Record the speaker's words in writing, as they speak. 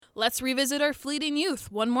Let's revisit our fleeting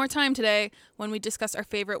youth one more time today when we discuss our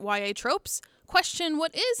favorite YA tropes, question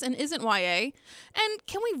what is and isn't YA, and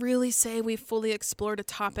can we really say we've fully explored a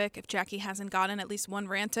topic if Jackie hasn't gotten at least one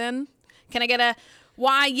rant in? Can I get a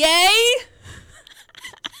YA?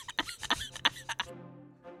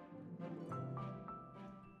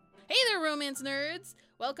 Hey there, romance nerds!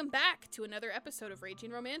 Welcome back to another episode of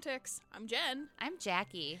Raging Romantics. I'm Jen. I'm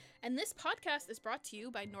Jackie. And this podcast is brought to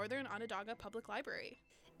you by Northern Onondaga Public Library.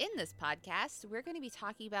 In this podcast, we're going to be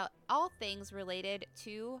talking about all things related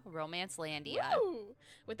to Romancelandia. Woo!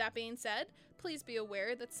 With that being said, please be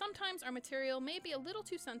aware that sometimes our material may be a little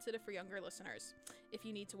too sensitive for younger listeners. If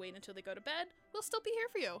you need to wait until they go to bed, we'll still be here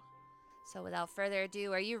for you. So without further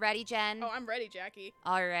ado, are you ready, Jen? Oh, I'm ready, Jackie.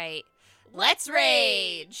 All right. Let's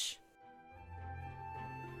rage!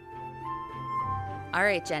 All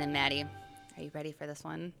right, Jen and Maddie, are you ready for this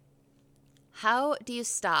one? How do you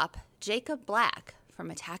stop Jacob Black from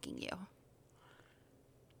attacking you?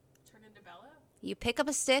 Turn into Bella? You pick up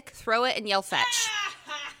a stick, throw it, and yell fetch.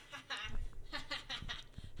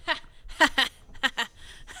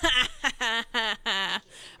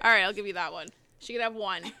 All right, I'll give you that one. She could have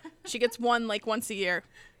one. She gets one like once a year.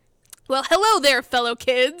 Well, hello there, fellow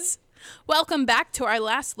kids. Welcome back to our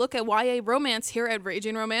last look at YA romance here at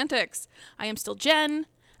Raging Romantics. I am still Jen.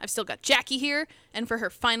 I've still got Jackie here, and for her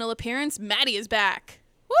final appearance, Maddie is back.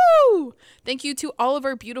 Woo! Thank you to all of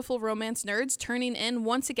our beautiful romance nerds turning in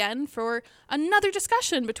once again for another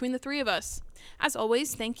discussion between the three of us. As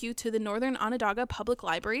always, thank you to the Northern Onondaga Public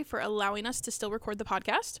Library for allowing us to still record the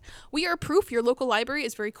podcast. We are proof your local library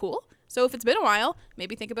is very cool, so if it's been a while,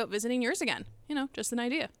 maybe think about visiting yours again. You know, just an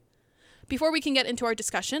idea. Before we can get into our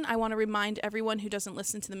discussion, I want to remind everyone who doesn't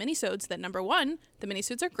listen to the minisodes that number one, the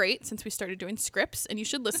minisodes are great since we started doing scripts and you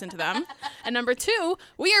should listen to them. And number two,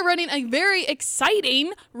 we are running a very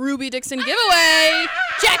exciting Ruby Dixon giveaway.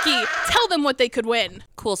 Jackie, tell them what they could win.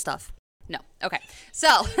 Cool stuff. No. Okay.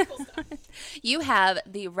 So you have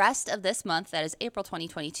the rest of this month, that is April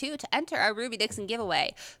 2022, to enter our Ruby Dixon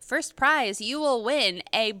giveaway. First prize, you will win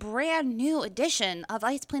a brand new edition of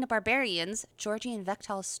Ice Planet Barbarians, Georgie and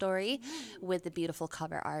Vectal's story with the beautiful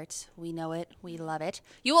cover art. We know it. We love it.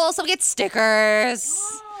 You will also get stickers.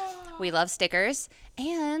 We love stickers.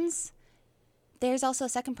 And there's also a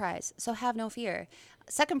second prize, so have no fear.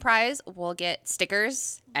 Second prize, we'll get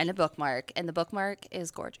stickers and a bookmark, and the bookmark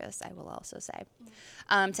is gorgeous, I will also say.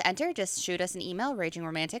 To enter, just shoot us an email,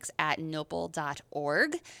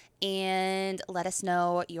 ragingromantics@nopal.org, and let us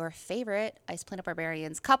know your favorite Ice Planet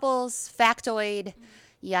Barbarians couples, factoid,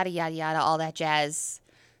 yada, yada, yada, all that jazz.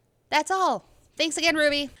 That's all. Thanks again,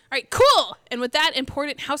 Ruby. All right, cool. And with that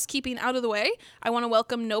important housekeeping out of the way, I want to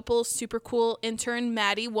welcome Nopal's super cool intern,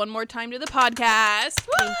 Maddie, one more time to the podcast.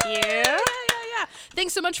 Thank you. Yeah.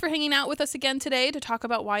 Thanks so much for hanging out with us again today to talk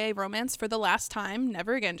about YA romance for the last time.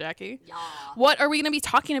 Never again, Jackie. Yeah. What are we going to be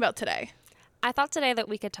talking about today? I thought today that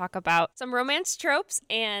we could talk about some romance tropes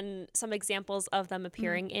and some examples of them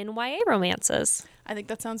appearing in YA romances. I think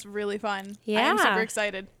that sounds really fun. I Yeah. am super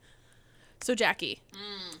excited. So, Jackie,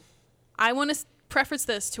 I want to preface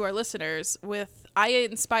this to our listeners with I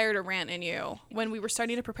inspired a rant in you when we were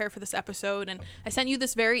starting to prepare for this episode, and I sent you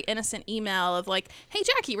this very innocent email of like, hey,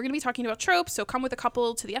 Jackie, we're going to be talking about tropes, so come with a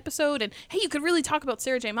couple to the episode, and hey, you could really talk about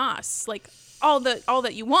Sarah J. Maas, like all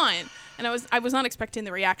that you want. And I was not expecting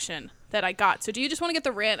the reaction that I got. So do you just want to get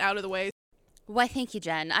the rant out of the way? Why, thank you,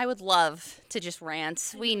 Jen. I would love to just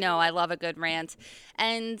rant. We know I love a good rant.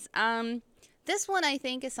 And this one, I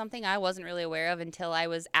think, is something I wasn't really aware of until I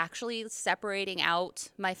was actually separating out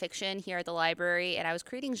my fiction here at the library, and I was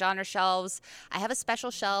creating genre shelves. I have a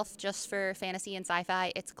special shelf just for fantasy and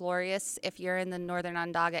sci-fi. It's glorious. If you're in the Northern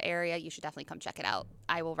Onondaga area, you should definitely come check it out.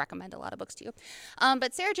 I will recommend a lot of books to you.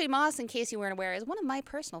 But Sarah J. Maas, in case you weren't aware, is one of my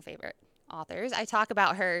personal favorite authors. I talk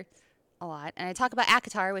about her a lot, and I talk about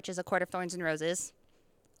ACOTAR, which is A Court of Thorns and Roses,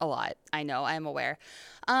 a lot. I know, I'm aware.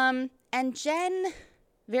 And Jen,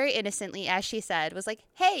 very innocently, as she said, was like,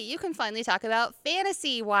 hey, you can finally talk about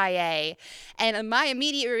fantasy YA. And my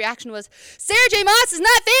immediate reaction was, Sarah J. Maas is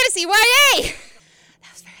not fantasy YA!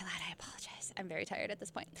 That was very loud. I apologize. I'm very tired at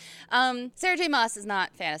this point. Sarah J. Maas is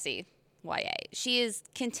not fantasy YA. She is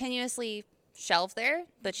continuously shelved there,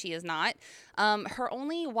 but she is not. Her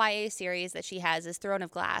only YA series that she has is Throne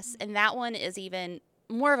of Glass, and that one is even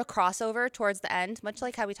more of a crossover towards the end, much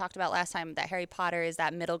like how we talked about last time that Harry Potter is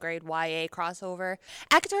that middle grade YA crossover.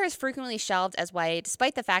 ACOTAR is frequently shelved as YA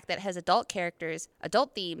despite the fact that it has adult characters,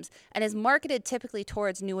 adult themes, and is marketed typically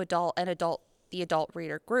towards new adult and the adult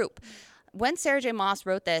reader group. When Sarah J. Maas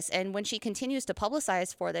wrote this, and when she continues to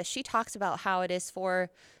publicize for this, she talks about how it is for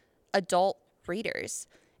adult readers.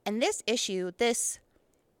 And this issue, this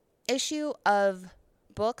issue of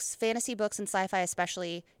books, fantasy books and sci-fi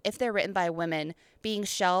especially, if they're written by women, being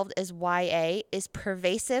shelved as YA is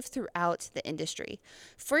pervasive throughout the industry.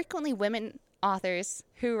 Frequently, women authors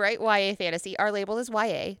who write YA fantasy are labeled as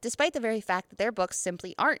YA, despite the very fact that their books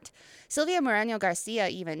simply aren't. Silvia Moreno Garcia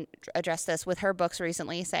even addressed this with her books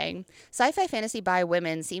recently, saying, "Sci-fi fantasy by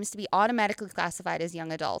women seems to be automatically classified as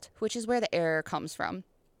young adult, which is where the error comes from."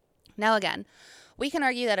 Now again, we can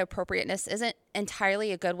argue that appropriateness isn't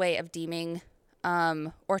entirely a good way of deeming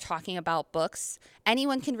or talking about books.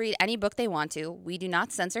 Anyone can read any book they want to. We do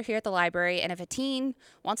not censor here at the library, and if a teen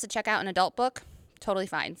wants to check out an adult book, totally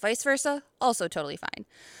fine. Vice versa, also totally fine.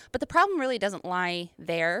 But the problem really doesn't lie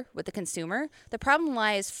there with the consumer. The problem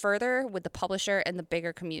lies further with the publisher and the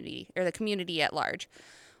bigger community, or the community at large.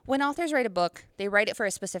 When authors write a book, they write it for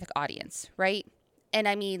a specific audience, right? And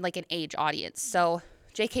I mean like an age audience. So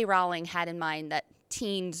J.K. Rowling had in mind that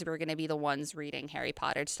teens were going to be the ones reading Harry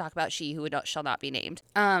Potter, to talk about she who shall not be named.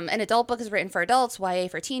 An adult book is written for adults, YA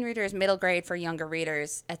for teen readers, middle grade for younger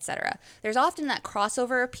readers, etc. There's often that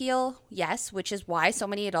crossover appeal, yes, which is why so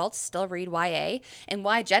many adults still read YA, and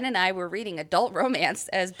why Jen and I were reading adult romance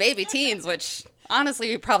as baby teens, which honestly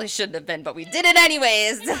we probably shouldn't have been, but we did it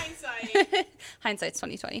anyways. Hindsight's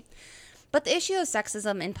 2020. But the issue of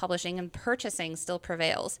sexism in publishing and purchasing still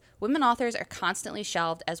prevails. Women authors are constantly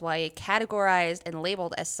shelved as YA, categorized and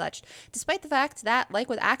labeled as such, despite the fact that, like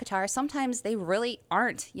with ACOTAR, sometimes they really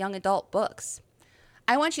aren't young adult books.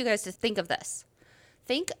 I want you guys to think of this.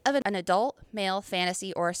 Think of an adult male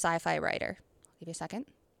fantasy or sci-fi writer. I'll give you a second.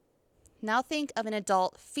 Now think of an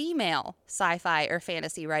adult female sci-fi or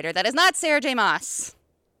fantasy writer that is not Sarah J. Maas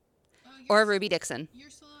or Ruby Dixon.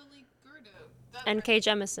 N.K.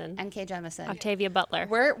 Jemisin. N.K. Jemisin. Octavia Butler.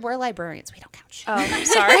 We're librarians. We don't count shit. Oh, I'm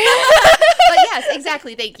sorry. But yes,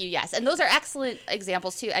 exactly. Thank you. Yes. And those are excellent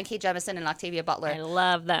examples too. N.K. Jemisin and Octavia Butler. I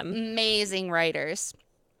love them. Amazing writers.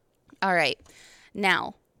 All right.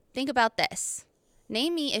 Now, think about this.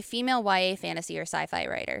 Name me a female YA fantasy or sci-fi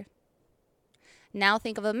writer. Now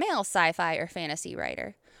think of a male sci-fi or fantasy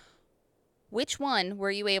writer. Which one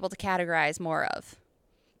were you able to categorize more of?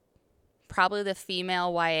 Probably the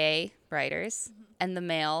female YA writers and the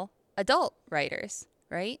male adult writers,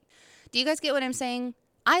 right? Do you guys get what I'm saying?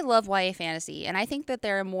 I love YA fantasy, and I think that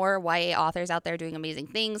there are more YA authors out there doing amazing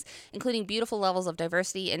things, including beautiful levels of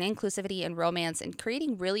diversity and inclusivity in romance and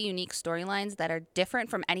creating really unique storylines that are different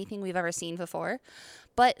from anything we've ever seen before.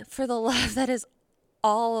 But for the love that is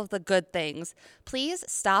all of the good things, please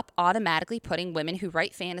stop automatically putting women who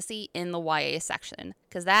write fantasy in the YA section,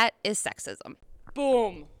 because that is sexism.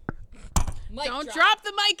 Boom. Don't drop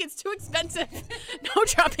the mic. It's too expensive. No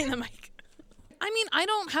dropping the mic. I mean, I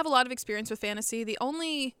don't have a lot of experience with fantasy. The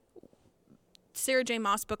only Sarah J.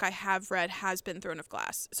 Maas book I have read has been Throne of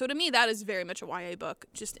Glass. So to me, that is very much a YA book,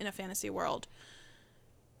 just in a fantasy world.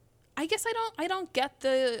 I guess I don't get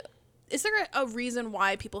the... Is there a reason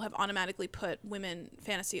why people have automatically put women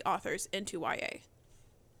fantasy authors into YA?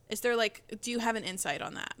 Is there do you have an insight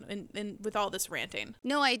on that and with all this ranting?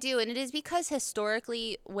 No, I do. And it is because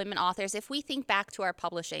historically women authors, if we think back to our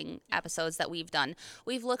publishing episodes that we've done,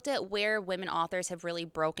 we've looked at where women authors have really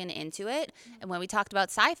broken into it. And when we talked about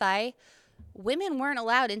sci-fi, women weren't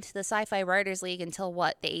allowed into the Sci-Fi Writers League until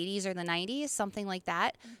the 80s or the 90s, something like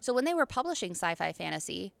that. So when they were publishing sci-fi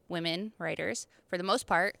fantasy, women writers, for the most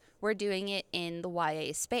part, were doing it in the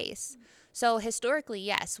YA space. So historically,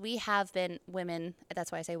 yes, we have been women,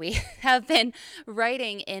 that's why I say we, have been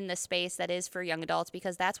writing in the space that is for young adults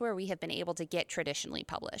because that's where we have been able to get traditionally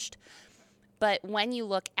published. But when you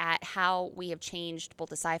look at how we have changed both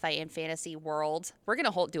the sci-fi and fantasy world, we're going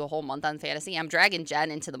to do a whole month on fantasy. I'm dragging Jen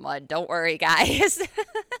into the mud. Don't worry, guys.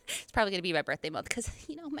 It's probably going to be my birthday month because,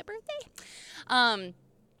 my birthday.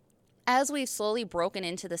 As we've slowly broken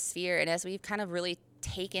into the sphere and as we've kind of really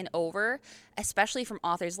taken over, especially from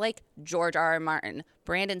authors like George R.R. Martin,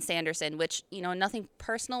 Brandon Sanderson, which, nothing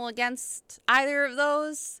personal against either of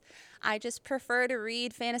those. I just prefer to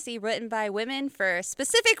read fantasy written by women for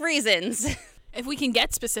specific reasons. If we can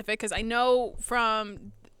get specific, because I know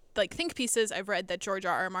from think pieces I've read that George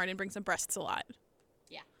R.R. Martin brings up breasts a lot.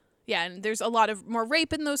 Yeah. Yeah, and there's a lot of more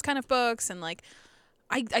rape in those kind of books, and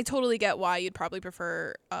I totally get why you'd probably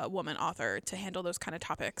prefer a woman author to handle those kind of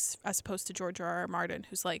topics as opposed to George R.R. Martin,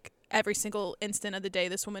 who's every single instant of the day,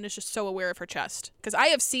 this woman is just so aware of her chest. Because I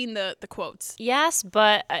have seen the quotes. Yes,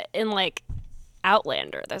 but in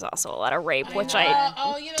Outlander, there's also a lot of rape, which I that's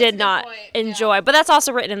a did good not point. enjoy. But that's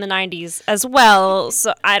also written in the 90s as well,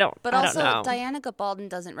 so I don't also, know. Diana Gabaldon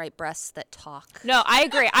doesn't write breasts that talk. No, I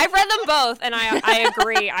agree. I've read them both, and I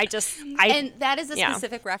agree. And that is a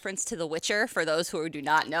specific reference to The Witcher for those who do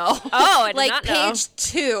not know. Oh, I did like not know. page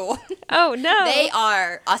 2. Oh, no. They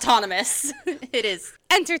are autonomous. It is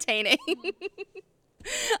entertaining.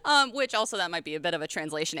 Which also that might be a bit of a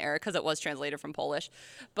translation error because it was translated from Polish.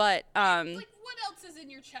 But Like, what else is in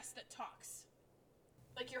your chest that talks?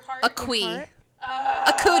 Like your heart? a quee.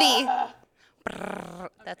 A cootie. Brrr.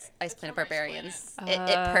 That's Ice Planet Barbarians.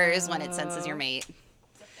 It purrs when it senses your mate.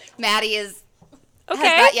 Maddie has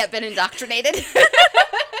not yet been indoctrinated.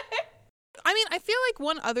 I mean, I feel like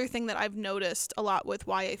one other thing that I've noticed a lot with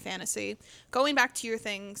YA fantasy, going back to your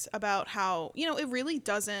things about how, it really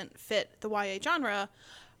doesn't fit the YA genre,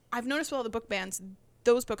 I've noticed with all the book bans,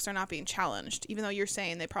 those books are not being challenged, even though you're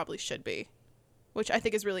saying they probably should be, which I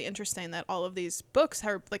think is really interesting that all of these books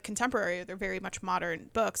are, like, contemporary. They're very much modern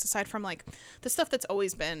books, aside from, like, the stuff that's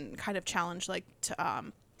always been kind of challenged, like,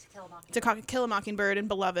 To Kill a Mockingbird and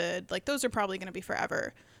Beloved. Like, those are probably going to be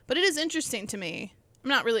forever. But it is interesting to me. I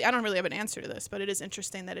don't really have an answer to this, but it is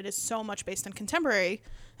interesting that it is so much based on contemporary.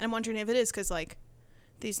 And I'm wondering if it is because, like,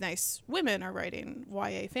 these nice women are writing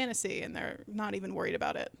YA fantasy and they're not even worried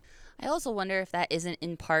about it. I also wonder if that isn't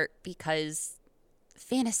in part because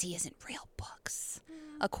fantasy isn't real books,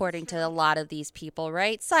 according to a lot of these people,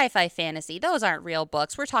 right? Sci-fi fantasy, those aren't real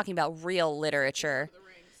books. We're talking about real literature,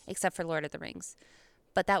 except for Lord of the Rings.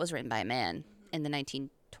 But that was written by a man in the 1920s?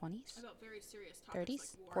 About very serious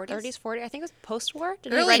 30s? 40s, 40s. I think it was post-war.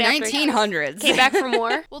 Early 1900s. Came back from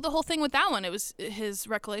war. Well, the whole thing with that one, it was his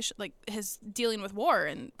recollection, like his dealing with war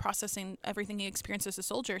and processing everything he experienced as a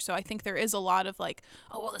soldier. So I think there is a lot of like,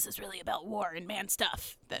 oh, well, this is really about war and man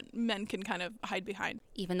stuff that men can kind of hide behind.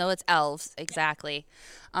 Even though it's elves, exactly.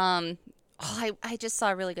 I just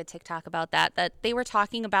saw a really good TikTok about that they were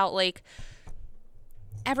talking about like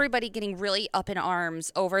everybody getting really up in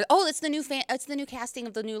arms over, it's the new casting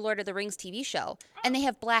of the new Lord of the Rings TV show, and they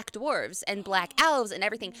have black dwarves and black elves and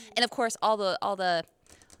everything, and of course all the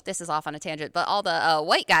this is off on a tangent, but all the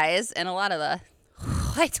white guys and a lot of the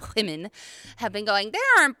white women have been going, there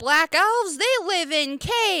aren't black elves, they live in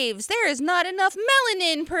caves, there is not enough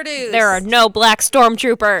melanin produced, There are no black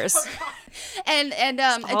stormtroopers. And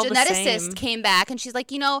a all the geneticist same. came back and she's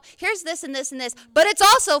like, here's this and this and this, but it's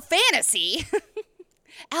also fantasy.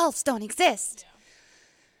 Elves don't exist.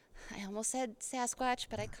 I almost said Sasquatch,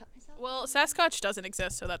 but I caught myself. Well, Sasquatch doesn't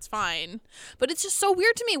exist, so that's fine. But it's just so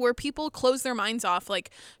weird to me where people close their minds off.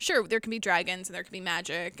 Like, sure, there can be dragons and there can be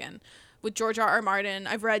magic. And with George R.R. Martin,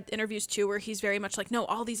 I've read interviews too where he's very much like, no,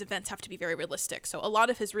 all these events have to be very realistic. So a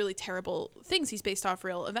lot of his really terrible things, he's based off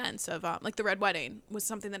real events of, like the Red Wedding was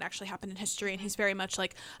something that actually happened in history. And he's very much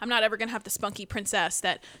like, I'm not ever going to have the spunky princess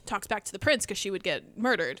that talks back to the prince because she would get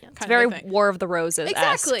murdered. It's very War of the Roses.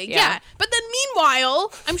 Exactly, yeah. But then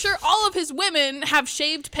meanwhile, I'm sure all of his women have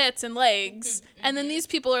shaved pits and legs. And then these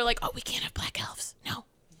people are like, oh, we can't have black elves. No,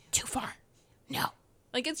 too far. No.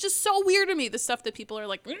 Like, it's just so weird to me, the stuff that people are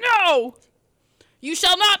like, no, you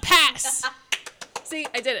shall not pass. See,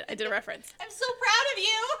 I did it. I did a reference. I'm so proud of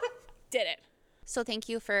you. Did it. So thank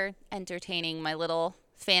you for entertaining my little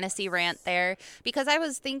fantasy rant there, because I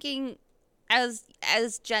was thinking, as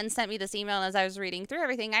Jen sent me this email and as I was reading through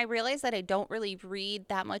everything, I realized that I don't really read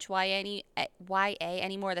that much YA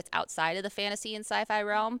anymore that's outside of the fantasy and sci-fi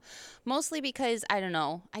realm, mostly because, I don't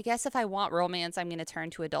know, I guess if I want romance, I'm going to turn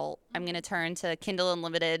to adult. I'm going to turn to Kindle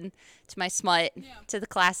Unlimited, to my smut, to the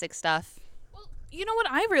classic stuff. You know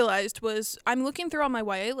what I realized was I'm looking through all my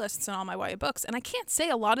YA lists and all my YA books, and I can't say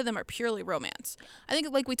a lot of them are purely romance. I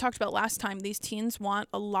think, like we talked about last time, these teens want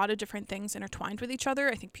a lot of different things intertwined with each other.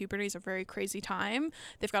 I think puberty is a very crazy time.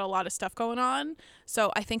 They've got a lot of stuff going on.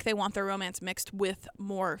 So I think they want their romance mixed with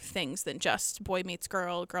more things than just boy meets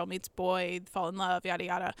girl, girl meets boy, fall in love, yada,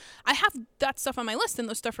 yada. I have that stuff on my list, and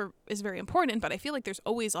those stuff is very important, but I feel like there's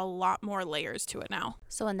always a lot more layers to it now.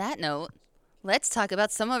 So on that note, let's talk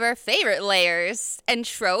about some of our favorite layers and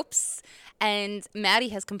tropes. And Maddie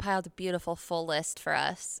has compiled a beautiful full list for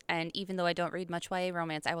us. And even though I don't read much YA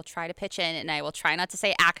romance, I will try to pitch in, and I will try not to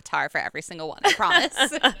say ACOTAR for every single one, I promise. No,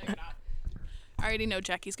 you're not. I already know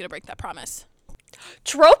Jackie's going to break that promise.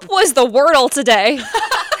 Trope was the Wordle today.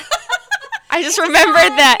 I just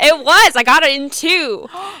remembered that. It was. I got it in 2.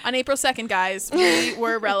 On April 2nd, guys, we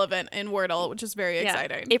were relevant in Wordle, which is very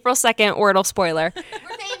exciting. April 2nd, Wordle spoiler.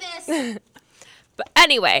 We're famous. But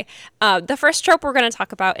anyway, the first trope we're going to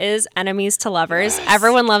talk about is enemies to lovers.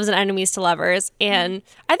 Everyone loves an enemies to lovers. And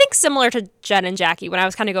I think similar to Jen and Jackie, when I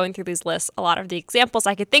was kind of going through these lists, a lot of the examples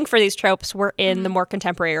I could think for these tropes were in the more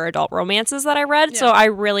contemporary or adult romances that I read. So I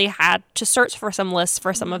really had to search for some lists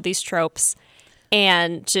for some of these tropes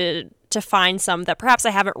and to find some that perhaps I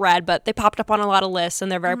haven't read, but they popped up on a lot of lists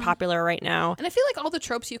and they're very popular right now. And I feel like all the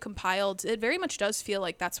tropes you compiled, it very much does feel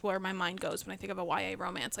like that's where my mind goes when I think of a YA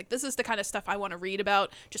romance. Like, this is the kind of stuff I want to read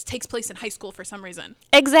about, just takes place in high school for some reason.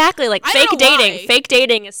 Exactly, like I fake don't know dating. why. Fake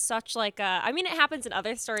dating is such like a, I mean, it happens in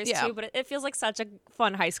other stories Yeah. too, but it feels like such a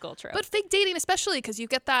fun high school trope. But fake dating especially, because you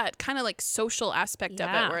get that kind of like social aspect of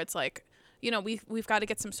Yeah. it where it's like, you know, we've got to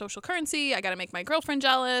get some social currency. I got to make my girlfriend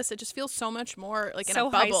jealous. It just feels so much more like in so a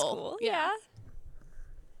bubble. high school, yeah.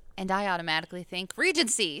 And I automatically think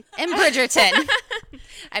Regency and Bridgerton.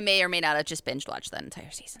 I may or may not have just binge watched that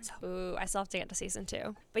entire season. So. Ooh, I still have to get to season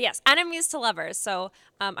 2. But yes, enemies to lovers. So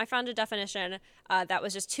I found a definition that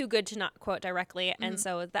was just too good to not quote directly. And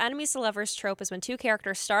so the enemies to lovers trope is when two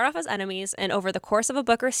characters start off as enemies and over the course of a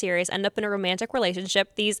book or series end up in a romantic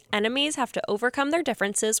relationship. These enemies have to overcome their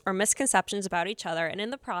differences or misconceptions about each other. And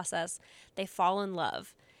in the process, they fall in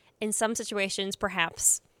love. In some situations,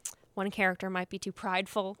 perhaps one character might be too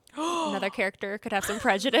prideful. Another character could have some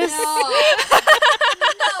prejudice. No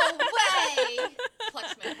way!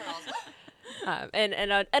 Clutch my pearls.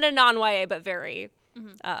 And a non-YA but very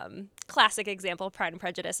classic example of Pride and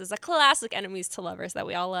Prejudice is a classic enemies to lovers that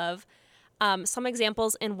we all love. Some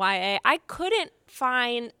examples in YA, I couldn't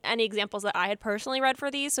find any examples that I had personally read for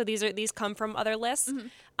these, so these come from other lists.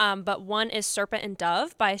 But one is Serpent and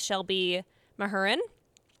Dove by Shelby Mahurin.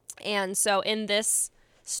 And so in this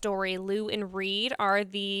story, Lou and Reed are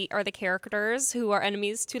the characters who are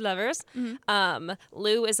enemies to lovers.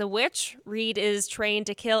 Lou is a witch. Reed is trained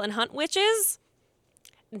to kill and hunt witches.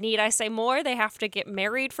 Need I say more? They have to get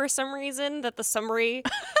married for some reason that the summary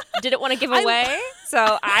didn't want to give away.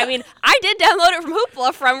 So, I mean, I did download it from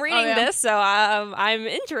Hoopla from reading this, so I'm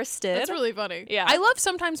interested. That's really funny. Yeah. I love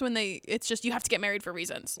sometimes when it's just you have to get married for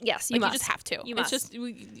reasons. Yes, you Like, must. You just have to. You it's must. just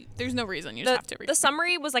there's no reason. You just have to read. The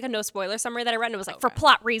summary was like a no spoiler summary that I read, and it was like, for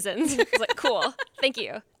plot reasons. I was like, cool, thank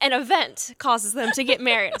you. An event causes them to get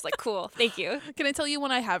married. I was like, cool, thank you. Can I tell you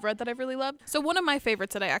one I have read that I've really loved? So one of my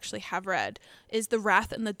favorites that I actually have read is The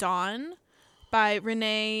Wrath and the Dawn by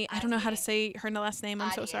Renee. I don't know how to say her last name.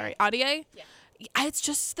 I'm so sorry. Adier? Yeah. It's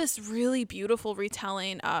just this really beautiful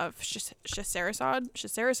retelling of Scheherazade.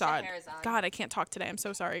 God, I can't talk today. I'm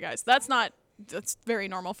so sorry, guys. That's very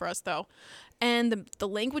normal for us, though. And the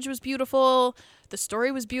language was beautiful. The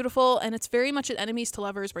story was beautiful. And it's very much an enemies to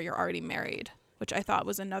lovers where you're already married, which I thought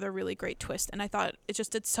was another really great twist. And I thought it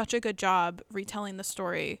just did such a good job retelling the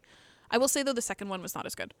story. I will say, though, the second one was not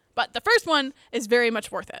as good. But the first one is very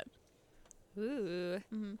much worth it. Ooh.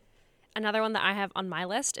 Another one that I have on my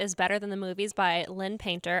list is Better Than the Movies by Lynn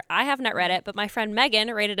Painter. I have not read it, but my friend Megan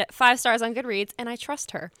rated it 5 stars on Goodreads, and I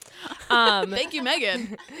trust her. Thank you,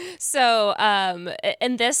 Megan. So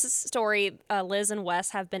in this story, Liz and Wes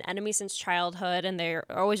have been enemies since childhood, and they're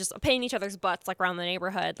always just paying each other's butts like around the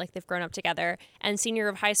neighborhood, like they've grown up together. And senior year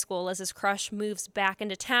of high school, Liz's crush moves back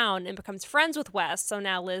into town and becomes friends with Wes. So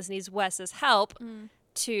now Liz needs Wes's help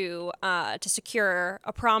to secure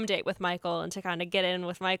a prom date with Michael and to kind of get in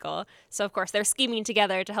with Michael. So of course they're scheming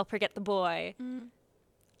together to help her get the boy.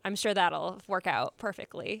 I'm sure that'll work out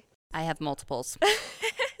perfectly. I have multiples.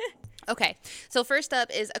 Okay, so first up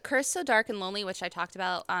is A Curse So Dark and Lonely, which I talked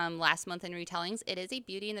about last month in retellings. It is a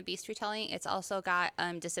Beauty and the Beast retelling. It's also got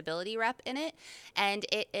disability rep in it, and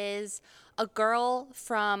it is a girl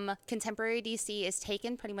from contemporary DC is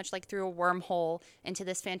taken pretty much like through a wormhole into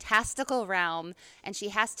this fantastical realm, and she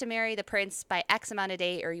has to marry the prince by X amount of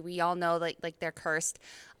day, or we all know like they're cursed.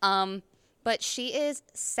 But she is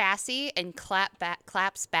sassy and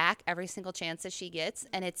claps back every single chance that she gets,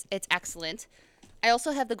 and it's excellent. I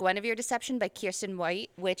also have The Guinevere Deception by Kirsten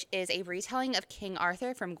White, which is a retelling of King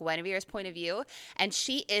Arthur from Guinevere's point of view, and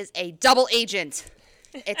she is a double agent.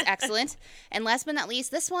 It's excellent. And last but not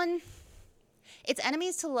least, this one, it's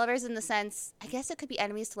enemies to lovers in the sense, I guess it could be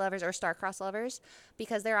enemies to lovers or star-crossed lovers,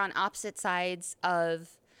 because they're on opposite sides of,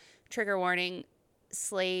 trigger warning,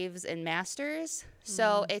 slaves and masters.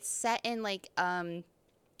 So it's set in like a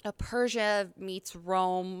Persia meets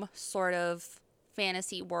Rome sort of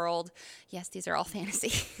fantasy world. Yes, these are all fantasy.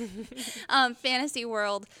 Fantasy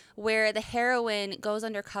world where the heroine goes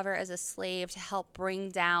undercover as a slave to help bring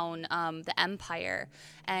down the empire.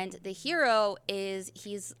 And the hero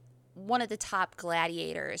he's one of the top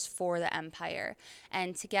gladiators for the empire.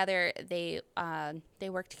 And together they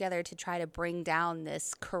work together to try to bring down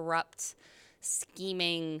this corrupt,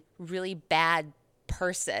 scheming, really bad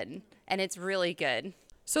person, and it's really good.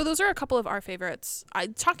 So those are a couple of our favorites.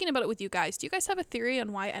 Talking about it with you guys, do you guys have a theory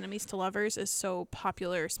on why Enemies to Lovers is so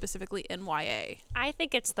popular, specifically in YA? I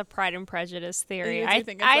think it's the Pride and Prejudice theory. You do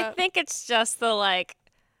think it's I that? think it's just the like,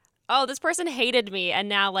 oh, this person hated me, and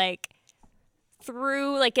now like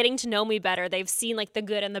through like getting to know me better, they've seen like the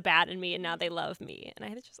good and the bad in me, and now they love me. And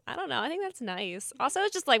I don't know. I think that's nice. Also,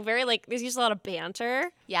 it's just like very like there's usually a lot of banter.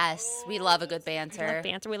 Yes, we love a good We banter. love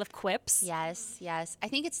banter. We love quips. Yes, yes. I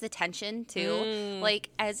think it's the tension too. Like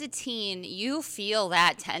as a teen, you feel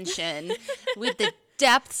that tension with the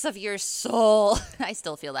depths of your soul. I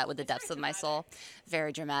still feel that with the depths of my soul.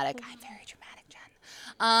 Very dramatic. I'm very dramatic,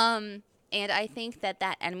 Jen. And I think that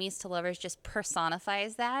Enemies to Lovers just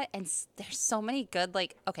personifies that. And there's so many good,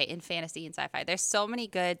 like, okay, in fantasy and sci-fi, there's so many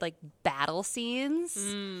good, like, battle scenes. I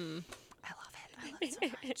love it. I love it so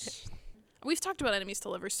much. We've talked about Enemies to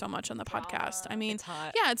Lovers so much on the podcast. I mean, It's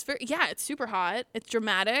hot. it's super hot. It's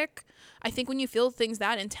dramatic. I think when you feel things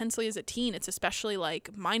that intensely as a teen, it's especially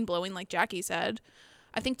like mind blowing, like Jackie said.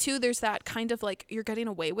 I think too, there's that kind of like you're getting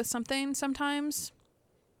away with something sometimes.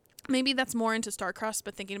 Maybe that's more into Star-Crossed,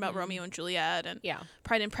 but thinking about Romeo and Juliet and Yeah.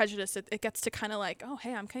 Pride and Prejudice, it gets to kind of like, oh,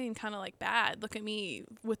 hey, I'm getting kind of like bad. Look at me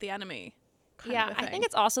with the enemy. kind Yeah, of a I thing. think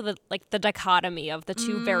it's also the dichotomy of the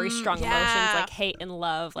two very strong emotions, yeah. like hate and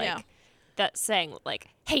love, like Yeah. that saying like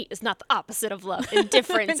hate is not the opposite of love.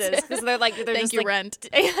 Indifference is, because they're Thank just you, like, Rent.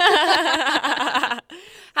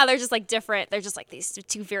 how they're just like different. They're just like these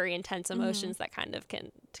two very intense emotions that kind of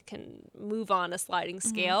can move on a sliding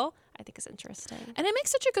scale. I think is interesting. And it makes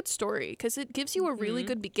such a good story because it gives you a really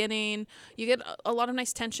good beginning. You get a lot of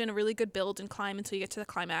nice tension, a really good build and climb until you get to the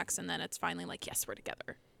climax, and then it's finally like, yes, we're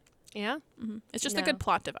together. Yeah. It's just a No. good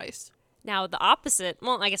plot device. Now the opposite,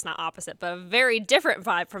 well, I guess not opposite, but a very different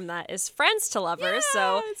vibe from that is Friends to Lovers.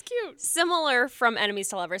 So it's cute. similar from Enemies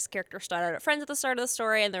to Lovers, characters start out at friends at the start of the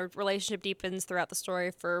story, and their relationship deepens throughout the story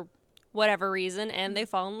for whatever reason, and they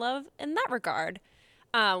fall in love in that regard.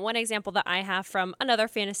 One example that I have from another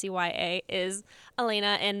fantasy YA is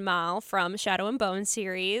Elena and Mal from Shadow and Bone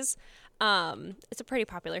series. It's a pretty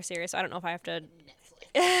popular series, so I don't know if I have to.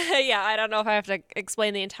 Yeah, I don't know if I have to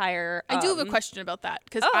explain the entire. I do have a question about that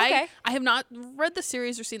because okay. I have not read the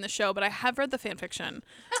series or seen the show, but I have read the fan fiction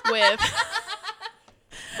with.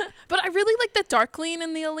 But I really like the Darkling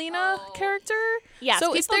and the Elena character. Yeah,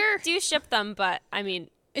 So is people there do ship them, but I mean,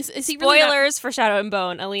 is he really not- spoilers for Shadow and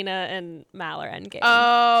Bone. Elena and Mal are endgame.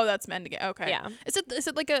 Oh, that's meant to get okay. Yeah. Is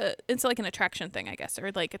it like an attraction thing, I guess,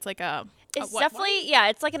 or like it's like a. It's what- definitely yeah.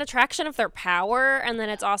 It's like an attraction of their power, and then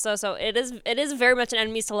it's also so it is very much an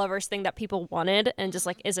enemies to lovers thing that people wanted and just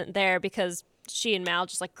like isn't there because she and Mal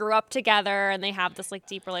just like grew up together and they have this like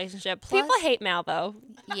deep relationship. Plus- People hate Mal though.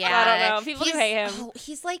 Yeah, I don't know. People do He's- hate him. Oh,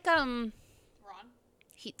 he's like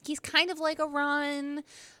he's kind of like a Ron,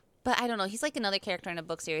 but I don't know. He's like another character in a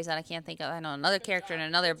book series that I can't think of. I know another character in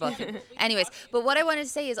another book. Anyways, but what I wanted to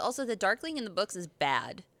say is also the Darkling in the books is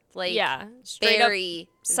bad. Like Yeah, straight up very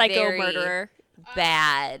psycho very murderer.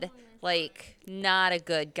 bad. Like not a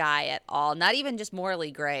good guy at all. Not even just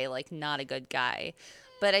morally gray. Like not a good guy.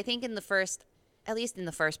 But I think at least in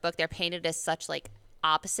the first book, they're painted as such like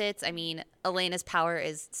opposites. I mean, Elena's power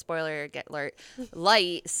is spoiler alert,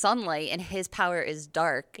 sunlight, and his power is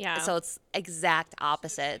dark. Yeah. So it's exact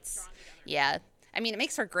opposites. Yeah. I mean, it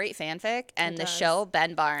makes for great fanfic, and the does. show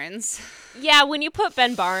Ben Barnes, Yeah, when you put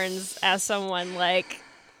Ben Barnes as someone like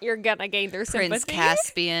you're gonna gain their Prince sympathy.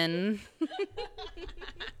 Caspian.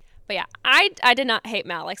 But yeah, I did not hate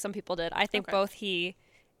Mal like some people did. I think Okay. both he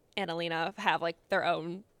and Alina have like their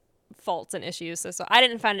own faults and issues. So I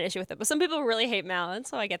didn't find an issue with it. But some people really hate Mal, and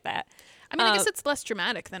so I get that. I mean, I guess it's less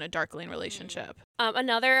dramatic than a Darkling relationship.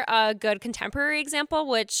 Another good contemporary example,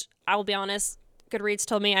 which I will be honest, Goodreads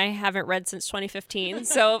told me I haven't read since 2015.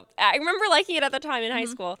 So I remember liking it at the time in high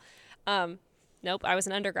school. Nope, I was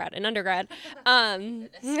an undergrad.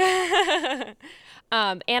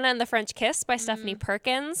 Anna and the French Kiss by Stephanie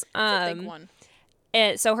Perkins. It's a big one.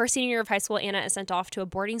 So her senior year of high school, Anna is sent off to a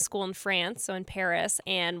boarding school in France, so in Paris.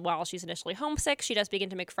 And while she's initially homesick, she does begin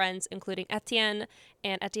to make friends, including Etienne.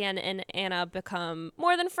 And Etienne and Anna become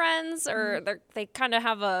more than friends, or they kind of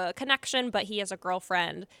have a connection, but he has a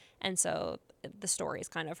girlfriend. And so the story is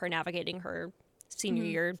kind of her navigating her senior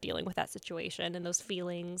year, dealing with that situation and those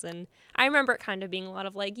feelings. And I remember it kind of being a lot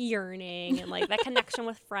of like yearning and like that connection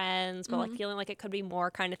with friends, but like feeling like it could be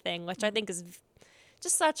more kind of thing, which I think is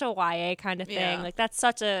just such a YA kind of thing. Yeah. Like that's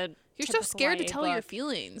such a You're so typical scared to YA tell your book.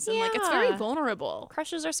 feelings, and like it's very Yeah. vulnerable.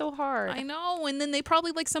 Crushes are so hard. I know, and then they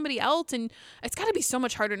probably like somebody else, and it's got to be so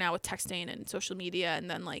much harder now with texting and social media, and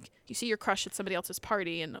then like you see your crush at somebody else's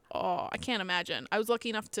party, and oh, I can't imagine. I was lucky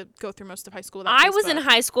enough to go through most of high school without I was in Facebook.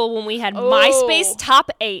 high school when we had Oh. MySpace top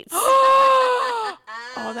 8s. Oh,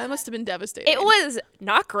 that must have been devastating. It was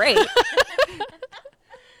not great.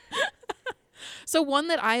 So one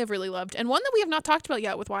that I have really loved, and one that we have not talked about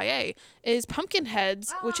yet with YA, is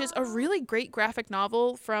Pumpkinheads, which is a really great graphic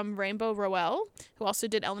novel from Rainbow Rowell, who also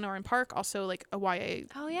did Eleanor and Park, also like a YA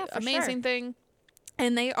Oh, yeah, for amazing sure. thing.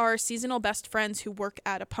 And they are seasonal best friends who work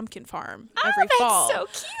at a pumpkin farm Oh, every that's fall. so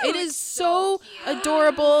cute. It is so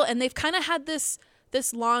adorable, and they've kind of had this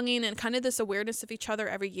longing and kind of this awareness of each other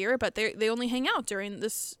every year, but they only hang out during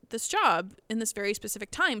this job in this very specific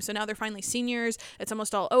time. So now they're finally seniors. It's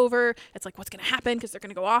almost all over. It's like, what's going to happen? Because they're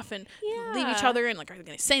going to go off and leave each Yeah. other, and like, are they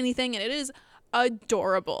going to say anything? And it is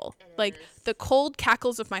adorable. Like the cold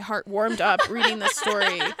cackles of my heart warmed up reading this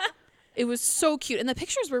story. It was so cute, and the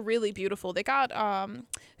pictures were really beautiful. They got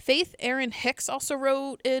Faith Erin Hicks also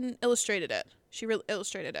wrote and illustrated it. She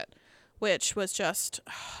illustrated it, which was just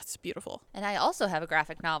it's beautiful. And I also have a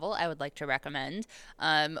graphic novel I would like to recommend,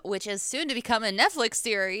 which is soon to become a Netflix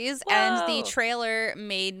series. And the Whoa. trailer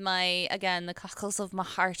made the cockles of my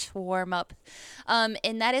heart warm up.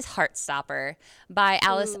 And that is Heartstopper by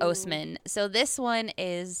Alice Oseman. So this one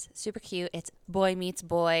is super cute. It's boy meets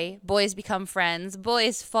boy. Boys become friends.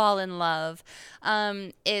 Boys fall in love.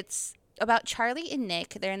 It's about Charlie and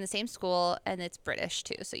Nick. They're in the same school, and it's British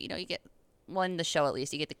too. So, you get... well, in the show at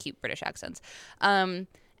least, you get the cute British accents. And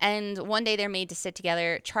one day they're made to sit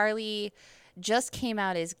together. Charlie just came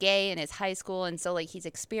out as gay in his high school, and so like he's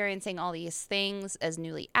experiencing all these things as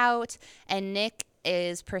newly out, and Nick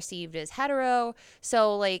is perceived as hetero.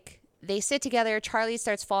 So like they sit together. Charlie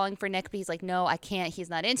starts falling for Nick, but he's like, no, I can't. He's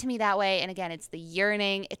not into me that way. And again, it's the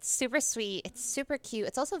yearning. It's super sweet. It's super cute.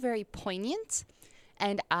 It's also very poignant.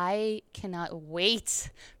 And I cannot wait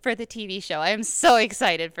for the TV show. I am so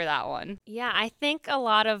excited for that one. Yeah, I think a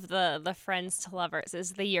lot of the friends to lovers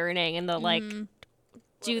is the yearning and the like,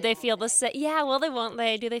 do they feel the same? Yeah, will they, won't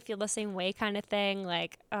they? Do they feel the same way kind of thing?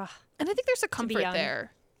 Like, ugh. And I think there's a comfort young.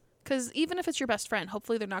 there. Because even if it's your best friend,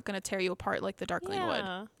 hopefully they're not going to tear you apart like the Darkling would.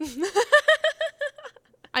 Yeah.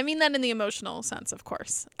 I mean that in the emotional sense, of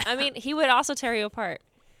course. I mean, he would also tear you apart.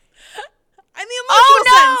 In the emotional Oh,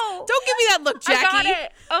 no! sense. Don't give me that look, Jackie. I got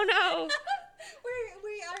it. Oh, no.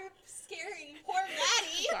 We are scaring poor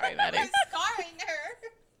Maddie. Sorry, Maddie. We're scarring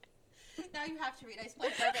her. Now you have to read Ice Play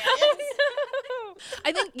Barbarians.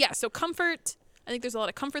 I think, yeah, so comfort. I think there's a lot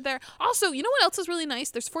of comfort there. Also, you know what else is really nice?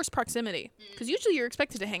 There's forced proximity. Because usually you're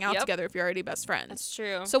expected to hang out Yep. together if you're already best friends. That's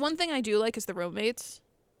true. So one thing I do like is the roommates.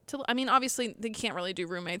 I mean, obviously, they can't really do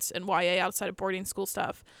roommates and YA outside of boarding school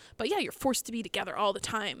stuff. But yeah, you're forced to be together all the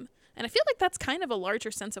time. And I feel like that's kind of a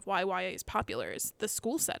larger sense of why YA is popular is the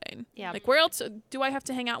school setting. Yeah. Like, where else do I have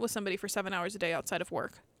to hang out with somebody for 7 hours a day outside of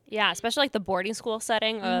work? Yeah, especially like the boarding school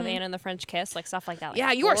setting of Anne and the French Kiss, like stuff like that. Like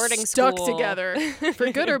Yeah, you are boarding stuck school. together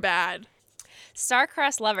for good or bad.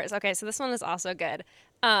 Star-crossed lovers. Okay, so this one is also good.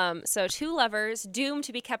 So two lovers doomed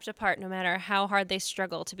to be kept apart no matter how hard they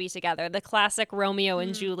struggle to be together. The classic Romeo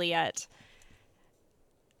and Juliet.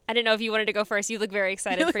 I didn't know if you wanted to go first. You look very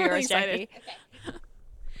excited for Really yours, excited. Jackie.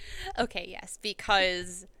 Okay, yes,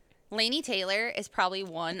 because Laini Taylor is probably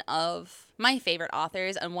one of my favorite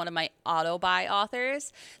authors and one of my auto-buy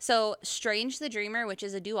authors. So Strange the Dreamer, which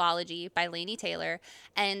is a duology by Laini Taylor.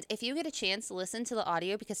 And if you get a chance, listen to the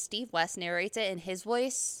audio because Steve West narrates it and his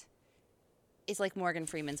voice is like Morgan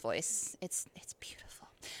Freeman's voice. It's beautiful.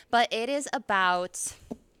 But it is about...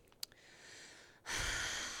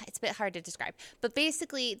 It's a bit hard to describe. But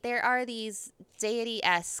basically, there are these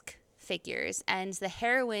deity-esque figures, and the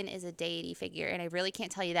heroine is a deity figure, and I really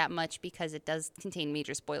can't tell you that much because it does contain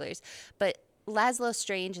major spoilers. But Laszlo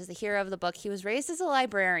Strange is the hero of the book. He was raised as a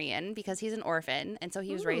librarian because he's an orphan, and so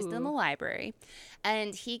he was raised in the library.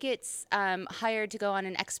 And he gets hired to go on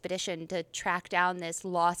an expedition to track down this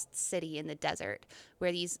lost city in the desert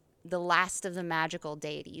where the last of the magical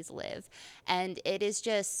deities live. And it is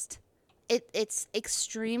just... It's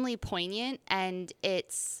extremely poignant, and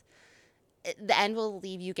the end will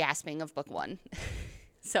leave you gasping of book one.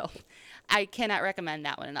 So I cannot recommend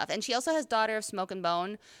that one enough. And she also has Daughter of Smoke and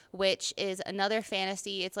Bone, which is another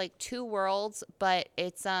fantasy. It's like two worlds, but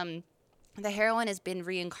it's the heroine has been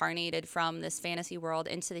reincarnated from this fantasy world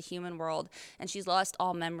into the human world, and she's lost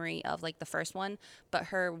all memory of like the first one, but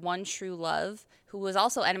her one true love, who was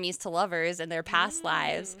also enemies to lovers in their past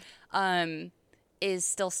lives, is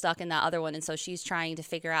still stuck in that other one, and so she's trying to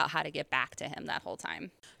figure out how to get back to him that whole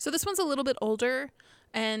time. So this one's a little bit older,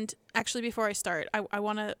 and Actually, before I start, I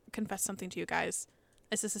want to confess something to you guys.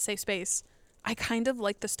 Is this a safe space? I kind of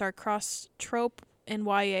like the star-crossed trope in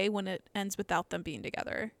YA when it ends without them being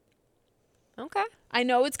together. Okay. I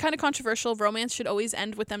know it's kind of controversial. Romance should always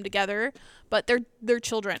end with them together, but they're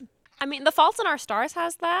children. I mean, The Fault in Our Stars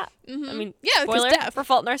has that. Mm-hmm. I mean, yeah, spoiler death. for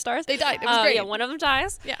Fault in Our Stars. They died. It was great. Yeah, one of them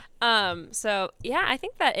dies. Yeah. So yeah, I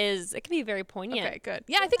think it can be very poignant. Okay, good.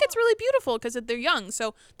 Yeah, I think it's really beautiful because they're young.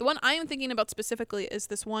 So the one I am thinking about specifically is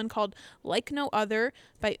this one called Like No Other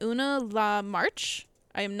by Una La March.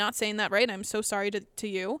 I am not saying that right. I'm so sorry to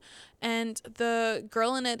you. And the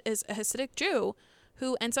girl in it is a Hasidic Jew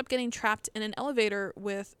who ends up getting trapped in an elevator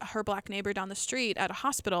with her black neighbor down the street at a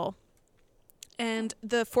hospital. And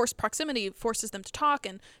the forced proximity forces them to talk,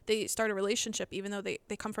 and they start a relationship, even though they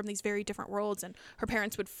come from these very different worlds. And her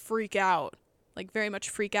parents would freak out, like very much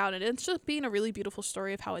freak out. And it's just being a really beautiful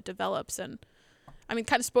story of how it develops. And I mean,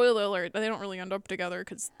 kind of spoiler alert, they don't really end up together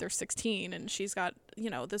because they're 16 and she's got,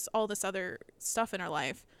 all this other stuff in her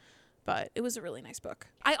life. But it was a really nice book.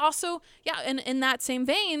 I also, and in that same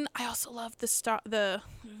vein, I also love The Sun is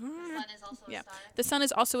also a Star. The Sun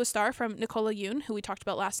is Also a Star from Nicola Yoon, who we talked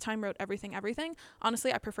about last time, wrote Everything, Everything.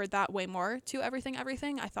 Honestly, I preferred that way more to Everything,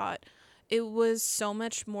 Everything. I thought it was so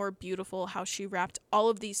much more beautiful how she wrapped all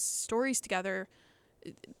of these stories together.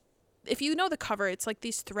 If you know the cover, it's like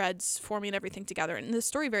these threads forming everything together. And the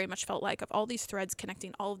story very much felt like of all these threads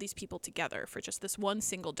connecting all of these people together for just this one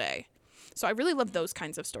single day. So I really love those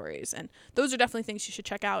kinds of stories. And those are definitely things you should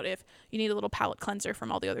check out if you need a little palate cleanser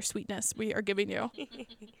from all the other sweetness we are giving you.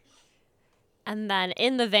 And then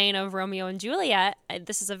in the vein of Romeo and Juliet,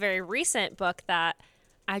 this is a very recent book that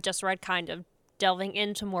I just read, kind of delving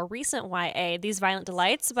into more recent YA, These Violent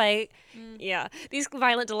Delights by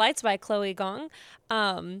Chloe Gong.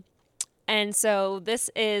 And so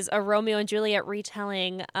this is a Romeo and Juliet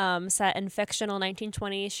retelling set in fictional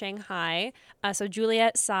 1920s Shanghai. So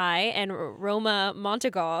Juliet Tsai and Roma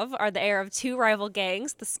Montagov are the heir of two rival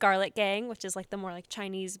gangs, the Scarlet Gang, which is like the more like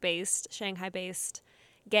Chinese-based, Shanghai-based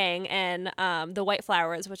gang, and the White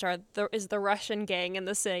Flowers, which is the Russian gang in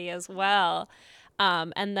the city as well.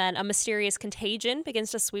 And then a mysterious contagion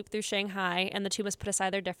begins to sweep through Shanghai, and the two must put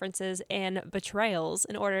aside their differences and betrayals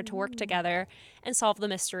in order to work together and solve the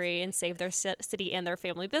mystery and save their city and their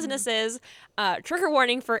family businesses. Trigger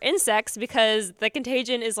warning for insects, because the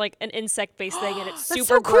contagion is like an insect-based thing, and it's super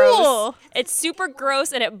so gross. Cool. It's super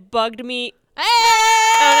gross, and it bugged me. Hey!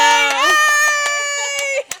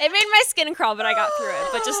 It made my skin crawl, but I got through it.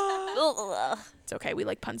 But just... It's okay. We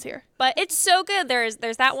like puns here. But it's so good. There's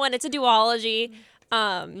that one. It's a duology.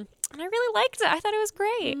 And I really liked it. I thought it was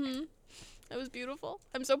great. Mm-hmm. It was beautiful.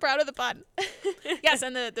 I'm so proud of the pun. Yes,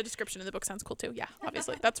 and the description in the book sounds cool too. Yeah,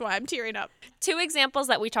 obviously. That's why I'm tearing up. Two examples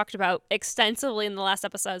that we talked about extensively in the last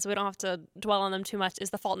episode, so we don't have to dwell on them too much, is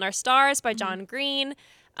The Fault in Our Stars by John Green.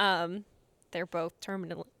 They're both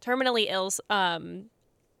terminally ill. I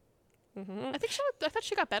thought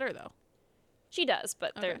she got better though. She does,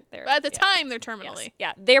 but Okay. they're But at the time they're terminally. Yes.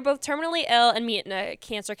 Yeah, they're both terminally ill and meet in a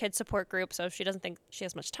cancer kid support group, so she doesn't think she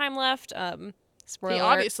has much time left. Spoiler He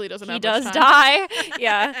alert, obviously doesn't have he does much time. die.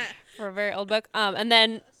 Yeah, for a very old book. And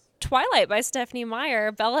then Twilight by Stephanie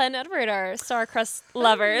Meyer. Bella and Edward are star-crossed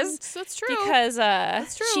lovers. That's true. Because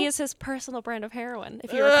true. she is his personal brand of heroin,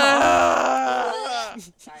 if you recall.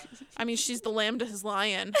 I mean, she's the lamb to his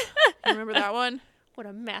lion. Remember that one? What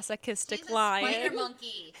a masochistic He's a lion. spider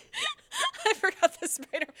monkey. I forgot the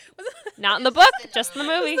spider. Was it Not in the book, just in the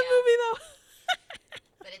movie. the movie though?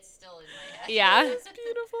 But it's still in my head. Yeah. It's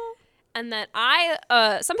beautiful. And then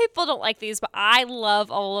some people don't like these, but I love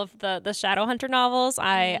all of the Shadowhunter novels.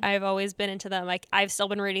 I've always been into them. I've still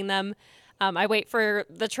been reading them. I wait for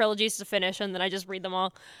the trilogies to finish, and then I just read them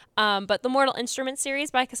all. But the Mortal Instruments series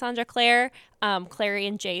by Cassandra Clare, Clary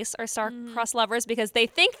and Jace are star-crossed lovers because they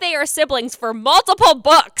think they are siblings for multiple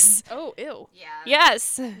books. Oh, ew. Yeah.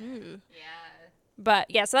 Yes. Ooh. Yeah.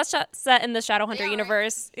 But yeah, so that's set in the Shadowhunter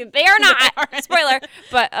universe. They are not. Spoiler.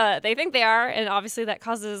 But they think they are, and obviously that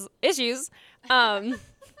causes issues. But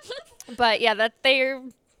yeah,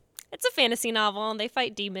 it's a fantasy novel, and they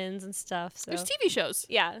fight demons and stuff. So There's TV shows.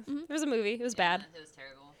 yeah, there was a movie. It was bad. It was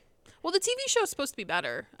terrible. Well, the TV show is supposed to be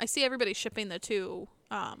better. I see everybody shipping the two.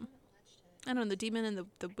 I don't know, the demon and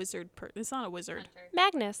the wizard. It's not a wizard.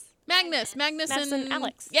 Magnus. Magnus and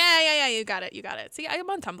Alex. Yeah. You got it. See, I'm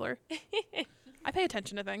on Tumblr. I pay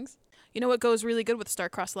attention to things. You know what goes really good with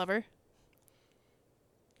Star-Crossed Lover?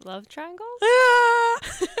 Love triangles.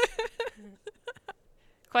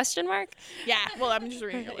 Question mark? Yeah. Well, I'm just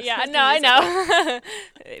reading your list. Yeah, no, I know.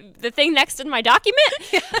 The thing next in my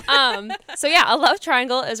document. So yeah, a love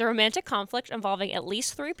triangle is a romantic conflict involving at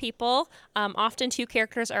least 3 people. Often 2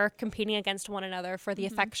 characters are competing against one another for the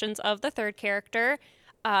affections of the third character.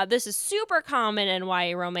 This is super common in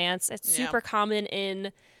YA romance. It's super common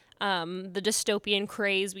in the dystopian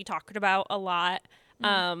craze we talked about a lot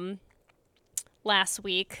last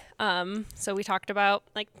week. So we talked about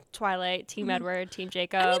like Twilight, Team Edward, Team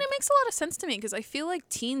Jacob. I mean, it makes a lot of sense to me because I feel like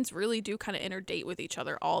teens really do kind of interdate with each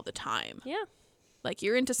other all the time. Yeah. Like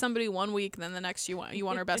you're into somebody one week, then the next you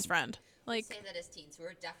want her best friend. Like Say that as teens, we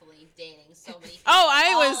were definitely dating so many people.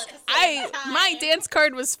 My dance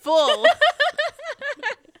card was full.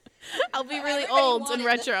 I'll be really old and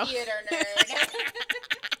retro. Theater nerd.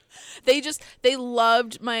 They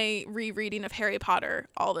loved my rereading of Harry Potter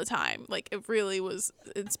all the time. Like it really was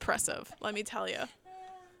impressive, let me tell you.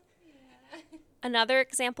 Another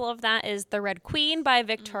example of that is The Red Queen by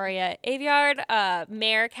Victoria Aveyard.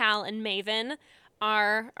 Mare, Cal, and Maven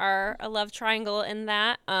are a love triangle in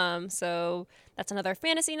that. So that's another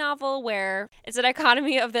fantasy novel where it's a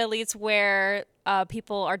dichotomy of the elites where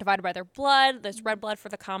people are divided by their blood. There's red blood for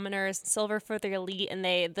the commoners, silver for the elite, and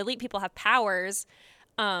the elite people have powers.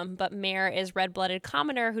 But Mare is red-blooded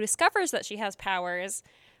commoner who discovers that she has powers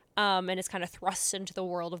and is kind of thrust into the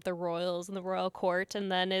world of the royals and the royal court,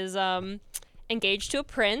 and then is engaged to a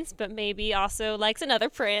prince, but maybe also likes another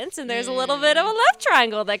prince, and there's a little bit of a love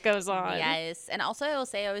triangle that goes on. Yes, and also I will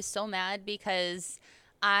say I was so mad because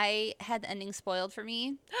I had the ending spoiled for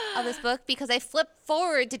me of this book because I flipped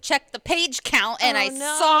forward to check the page count and I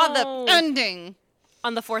saw the ending.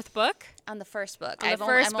 On the 4th book? On the first book. On the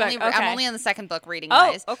first book, okay. I'm only on the second book reading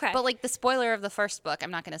wise. Oh, okay. But like the spoiler of the first book, I'm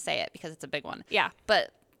not going to say it because it's a big one. Yeah.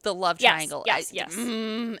 But the love triangle. Yes.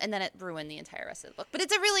 And then it ruined the entire rest of the book. But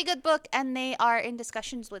it's a really good book, and they are in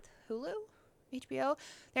discussions with Hulu, HBO.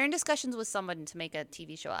 They're in discussions with someone to make a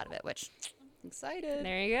TV show out of it, which I'm excited.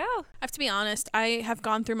 There you go. I have to be honest, I have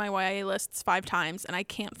gone through my YA lists 5 times and I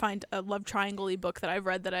can't find a love triangle-y book that I've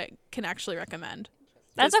read that I can actually recommend.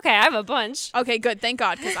 That's okay. I have a bunch. Okay, good. Thank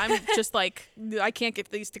God, because I'm just like, I can't get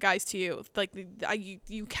these guys to you. Like,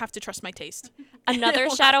 you have to trust my taste. Another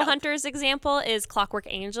Shadowhunters example is Clockwork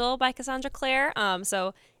Angel by Cassandra Clare.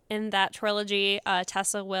 So in that trilogy,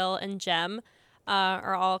 Tessa, Will, and Jem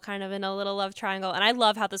are all kind of in a little love triangle. And I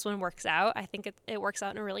love how this one works out. I think it works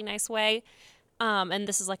out in a really nice way. And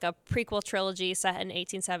this is like a prequel trilogy set in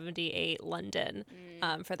 1878 London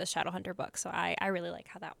for the Shadowhunter book. So I really like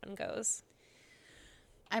how that one goes.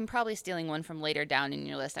 I'm probably stealing one from later down in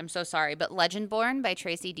your list. I'm so sorry. But Legendborn by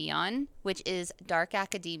Tracy Dion, which is dark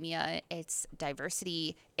academia. It's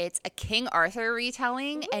diversity. It's a King Arthur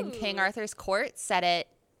retelling. Ooh. And King Arthur's court set at,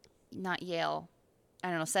 not Yale, I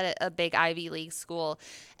don't know, set at a big Ivy League school.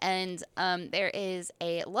 And there is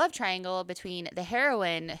a love triangle between the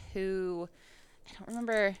heroine who, I don't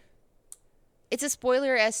remember. It's a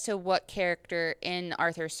spoiler as to what character in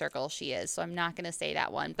Arthur's circle she is, so I'm not going to say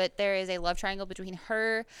that one. But there is a love triangle between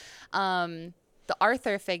her, the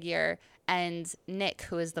Arthur figure, and Nick,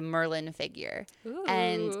 who is the Merlin figure. Ooh.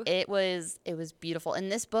 And it was beautiful. And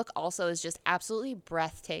this book also is just absolutely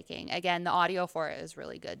breathtaking. Again, the audio for it is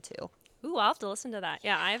really good, too. Ooh, I'll have to listen to that.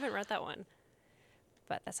 Yeah, I haven't read that one.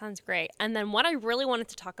 But that sounds great. And then what I really wanted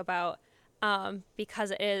to talk about,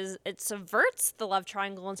 because it subverts the love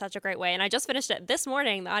triangle in such a great way. And I just finished it this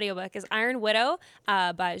morning. The audiobook is Iron Widow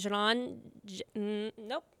by Jiran.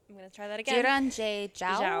 Nope, I'm going to try that again. Jiran J.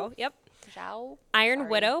 Zhao. Yep. Zhao. Iron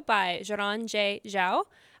Widow by Jiran J. Zhao.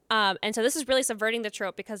 And so this is really subverting the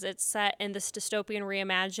trope because it's set in this dystopian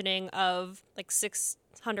reimagining of like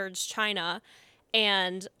 600s China.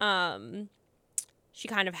 And she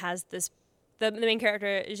kind of has this, the main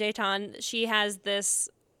character, Jaitan, she has this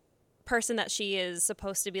person that she is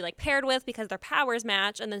supposed to be like paired with because their powers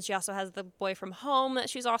match, and then she also has the boy from home that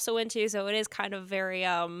she's also into, so it is kind of very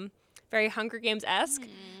very Hunger Games-esque.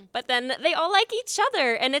 But then they all like each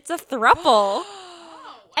other and it's a thruple.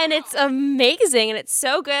 And it's amazing and it's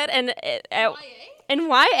so good. And in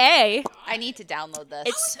YA, I need to download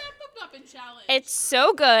this. It's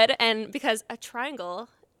so good, and because a triangle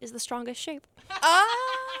is the strongest shape.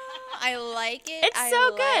 I like it. It's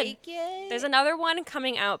so good. Like it. There's another one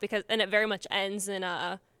coming out and it very much ends in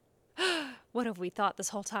a what have we thought this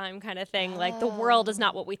whole time kind of thing. Like the world is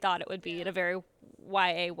not what we thought it would be in a very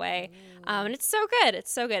YA way. And it's so good.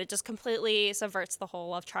 It's so good. It just completely subverts the whole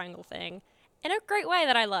love triangle thing in a great way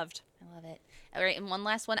that I loved. I love it. All right, and one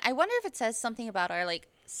last one. I wonder if it says something about our like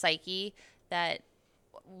psyche that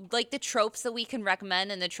like the tropes that we can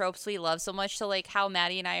recommend and the tropes we love so much. So like how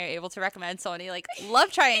Maddie and I are able to recommend so many like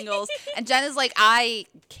love triangles, and Jen is like, I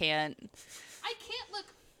can't.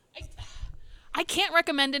 I can't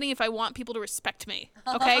recommend any if I want people to respect me,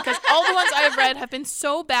 okay? Because all the ones I've read have been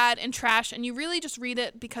so bad and trash, and you really just read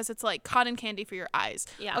it because it's like cotton candy for your eyes.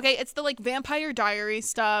 Yeah. Okay, it's the like Vampire Diary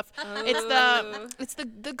stuff. It's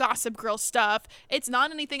the Gossip Girl stuff. It's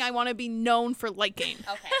not anything I want to be known for liking.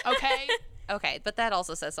 Okay. Okay, but that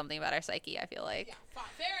also says something about our psyche, I feel like. Yeah, fine.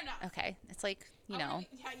 Fair enough. Okay, it's like, you know.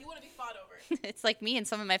 Yeah, you want to be fought over. It's like me and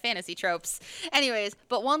some of my fantasy tropes. Anyways,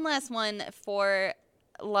 but one last one for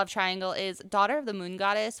love triangle is Daughter of the Moon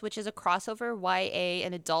Goddess, which is a crossover YA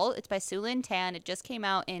and adult. It's by Sue Lynn Tan. It just came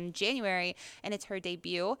out in January, and it's her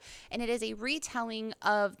debut. And it is a retelling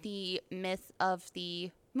of the myth of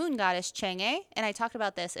the moon goddess Chang'e, and I talked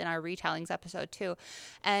about this in our retellings episode too.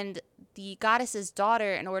 And the goddess's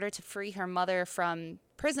daughter, in order to free her mother from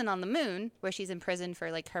prison on the moon, where she's imprisoned for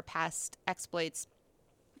like her past exploits,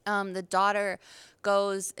 the daughter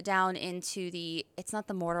goes down into it's not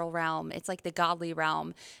the mortal realm, it's like the godly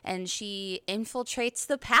realm, and she infiltrates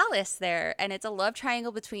the palace there, and it's a love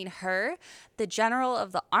triangle between her, the general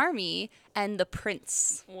of the army, and the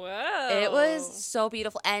prince. Whoa. It was so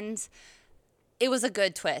beautiful, and it was a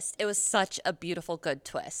good twist. It was such a beautiful, good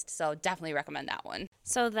twist. So definitely recommend that one.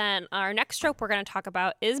 So then our next trope we're going to talk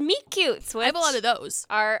about is meet cutes, which I have a lot of those.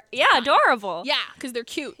 are, adorable. Yeah, because they're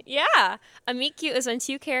cute. Yeah. A meet cute is when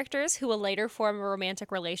two characters who will later form a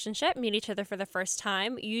romantic relationship meet each other for the first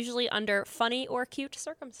time, usually under funny or cute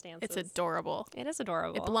circumstances. It's adorable. It is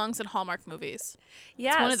adorable. It belongs in Hallmark movies.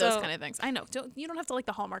 Yeah. It's one of those kind of things. I know. You don't have to like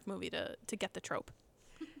the Hallmark movie to get the trope.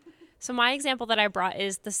 So my example that I brought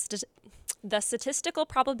is the Statistical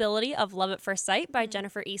Probability of Love at First Sight by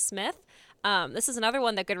Jennifer E. Smith. This is another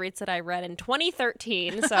one that Goodreads that I read in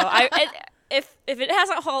 2013. So if it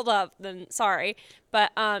hasn't held up, then sorry.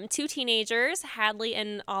 But two teenagers, Hadley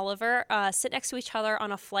and Oliver, sit next to each other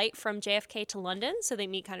on a flight from JFK to London. So they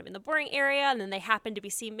meet kind of in the boring area, and then they happen to be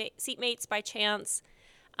seatmates by chance.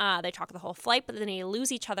 They talk the whole flight, but then they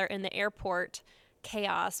lose each other in the airport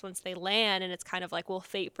chaos once they land, and it's kind of like, will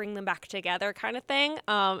fate bring them back together kind of thing.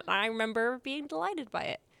 I remember being delighted by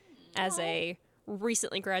it as a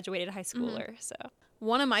recently graduated high schooler. So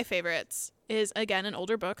one of my favorites is, again, an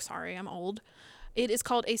older book. Sorry, I'm old. It is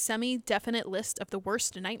called A Semi-Definite List of the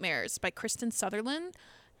Worst Nightmares by Kristen Sutherland.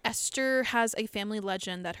 Esther has a family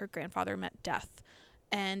legend that her grandfather met death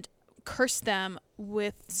and cursed them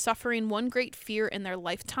with suffering one great fear in their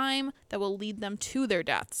lifetime that will lead them to their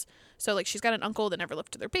deaths. So, like, she's got an uncle that never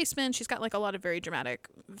lifted their basement. She's got, like, a lot of very dramatic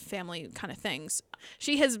family kind of things.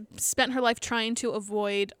 She has spent her life trying to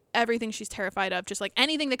avoid everything she's terrified of, just, like,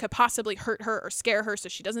 anything that could possibly hurt her or scare her so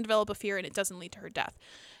she doesn't develop a fear and it doesn't lead to her death.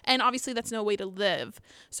 And obviously that's no way to live.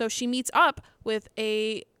 So she meets up with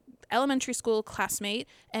a elementary school classmate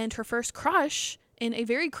and her first crush in a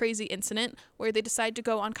very crazy incident where they decide to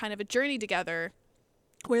go on kind of a journey together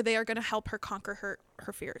where they are going to help her conquer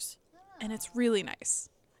her fears. And it's really nice.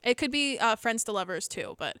 It could be friends to lovers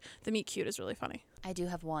too, but the meet cute is really funny. I do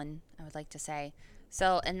have one I would like to say.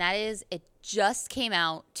 So, and that is, it just came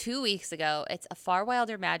out 2 weeks ago. It's A Far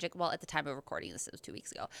Wilder Magic. Well, at the time of recording this, it was 2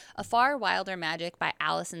 weeks ago. A Far Wilder Magic by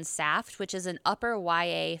Allison Saft, which is an upper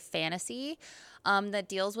YA fantasy that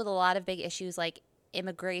deals with a lot of big issues like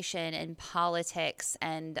immigration and politics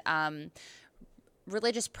and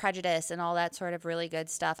religious prejudice and all that sort of really good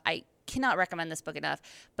stuff. I cannot recommend this book enough.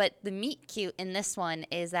 But the meet cute in this one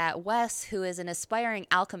is that Wes, who is an aspiring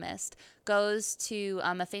alchemist, goes to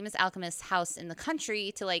a famous alchemist's house in the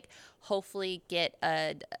country to like hopefully get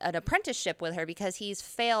an apprenticeship with her because he's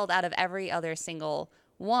failed out of every other single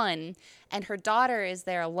one, and her daughter is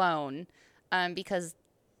there alone because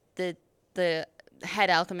the head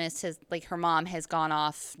alchemist has, like, her mom has gone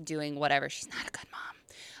off doing whatever. She's not a good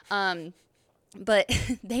mom. But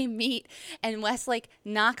they meet, and Wes, like,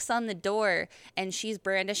 knocks on the door, and she's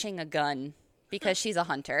brandishing a gun because she's a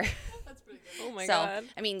hunter. That's pretty good. oh my So, god.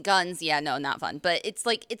 I mean, guns, yeah, no, not fun. But it's,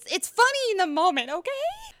 like, it's funny in the moment, okay?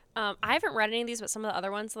 I haven't read any of these, but some of the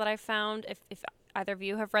other ones that I found, if either of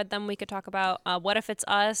you have read them, we could talk about What If It's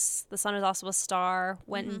Us, The Sun Is Also a Star,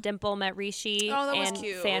 When and Dimple Met Rishi, Oh, that was and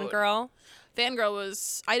cute. Fangirl. Fangirl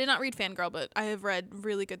was... I did not read Fangirl, but I have read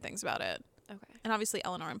really good things about it. Okay. And obviously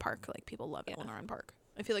Eleanor and Park. Like, people love Eleanor and Park.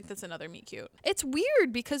 I feel like that's another meet cute. It's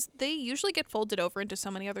weird because they usually get folded over into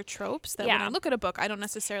so many other tropes that when Yeah. I look at a book, I don't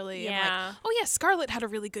necessarily am Yeah. like, oh yeah, Scarlet had a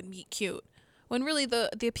really good meet cute. When really the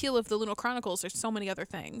appeal of the Lunar Chronicles, there's so many other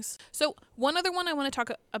things. So one other one I want to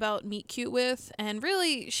talk about meet cute with, and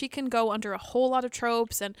really she can go under a whole lot of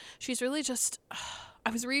tropes, and she's really just I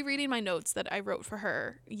was rereading my notes that I wrote for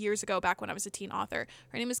her years ago back when I was a teen author.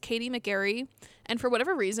 Her name is Katie McGarry, and for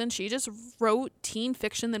whatever reason, she just wrote teen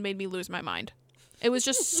fiction that made me lose my mind. It was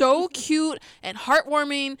just so cute and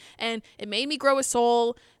heartwarming, and it made me grow a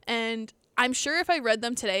soul, and I'm sure if I read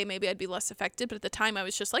them today, maybe I'd be less affected, but at the time I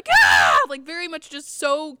was just like, ah! Like very much just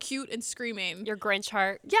so cute and screaming. Your Grinch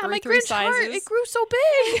heart. Yeah, grew my three Grinch heart, sizes. it grew so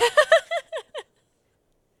big.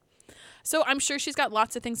 So I'm sure she's got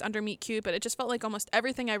lots of things under Meet Cute, but it just felt like almost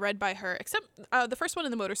everything I read by her, except the first one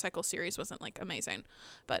in the motorcycle series wasn't like amazing,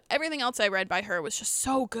 but everything else I read by her was just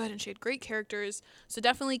so good, and she had great characters. So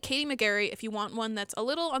definitely Katie McGarry if you want one that's a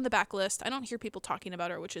little on the back list. I don't hear people talking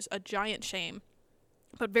about her, which is a giant shame,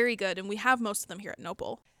 but very good, and we have most of them here at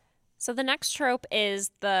Nopal. So the next trope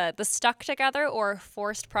is the stuck together or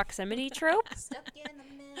forced proximity trope. Stuck in the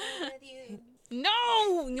middle with you.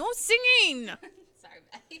 No singing. Sorry,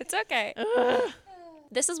 Betty. It's okay.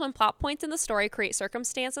 This is when plot points in the story create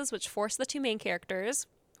circumstances which force the two main characters,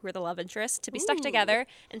 who are the love interests, to be stuck together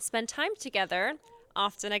and spend time together,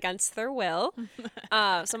 often against their will.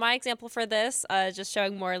 So my example for this, just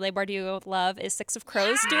showing more Le Bourdieu love, is Six of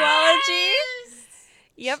Crows duology.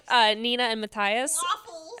 Yep, Nina and Matthias.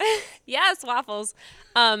 Waffles. Yes, waffles.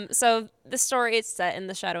 So the story is set in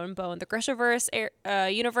the Shadow and Bone, the Grishaverse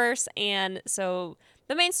universe, and so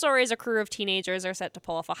the main story is a crew of teenagers are set to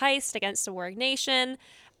pull off a heist against a warring nation.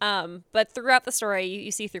 But throughout the story,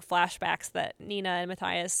 you see through flashbacks that Nina and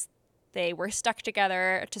Matthias, they were stuck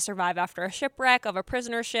together to survive after a shipwreck of a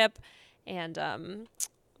prisoner ship, and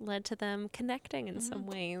led to them connecting in some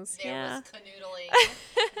ways. There was canoodling.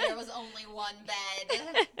 There was only one bed.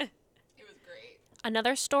 It was great.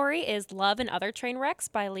 Another story is Love and Other Train Wrecks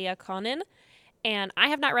by Leah Conan. And I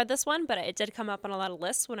have not read this one, but it did come up on a lot of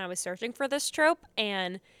lists when I was searching for this trope.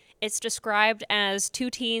 And it's described as two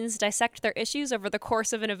teens dissect their issues over the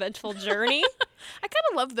course of an eventful journey. I kind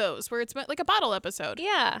of love those where it's like a bottle episode.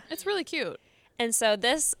 Yeah. It's really cute. And so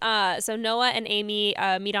so Noah and Amy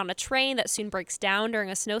meet on a train that soon breaks down during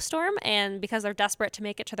a snowstorm. And because they're desperate to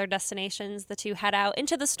make it to their destinations, the two head out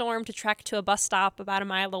into the storm to trek to a bus stop about a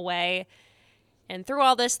mile away. And through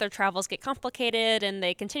all this, their travels get complicated, and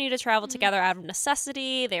they continue to travel together out of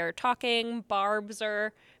necessity. They're talking, barbs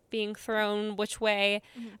are being thrown which way,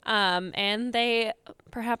 and they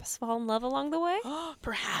perhaps fall in love along the way.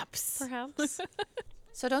 Perhaps. Perhaps.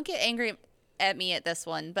 So don't get angry at me at this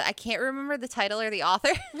one, but I can't remember the title or the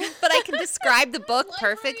author, but I can describe the book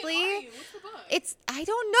perfectly. I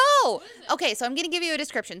don't know. Okay, so I'm going to give you a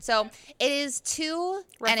description. So it is two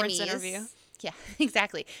Reference enemies. interview. Yeah,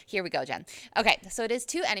 exactly. Here we go, Jen. Okay, so it is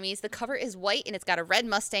two enemies. The cover is white, and it's got a red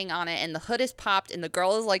Mustang on it, and the hood is popped, and the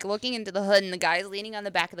girl is like looking into the hood, and the guy is leaning on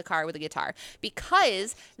the back of the car with a guitar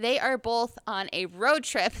because they are both on a road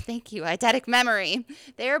trip. Thank you, eidetic memory.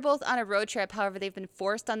 They are both on a road trip. However, they've been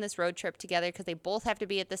forced on this road trip together because they both have to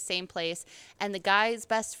be at the same place, and the guy's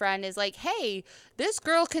best friend is like, hey, this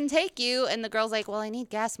girl can take you, and the girl's like, well, I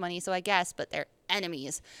need gas money, so I guess, but they're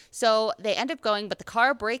enemies. So they end up going, but the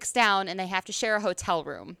car breaks down and they have to share a hotel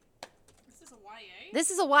room.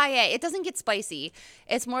 This is a YA. It doesn't get spicy.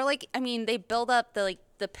 It's more like, I mean, they build up the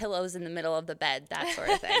pillows in the middle of the bed, that sort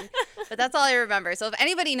of thing. But that's all I remember. So if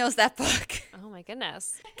anybody knows that book. Oh my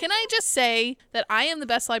goodness. Can I just say that I am the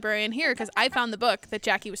best librarian here because I found the book that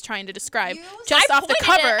Jackie was trying to describe just off the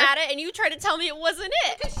cover. at it, and you tried to tell me it wasn't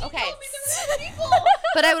it. Okay.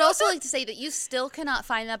 But I would also like to say that you still cannot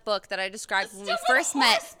find that book that I described when we first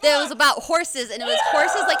met. That was about horses, and it was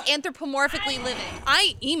horses like anthropomorphically living.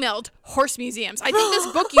 I emailed horse museums. I think this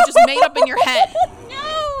book you just made up in your head.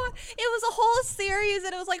 No, it was a whole series,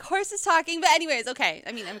 and it was like horses talking. But anyways, okay.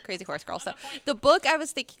 I mean, I'm a crazy horse girl. So the book I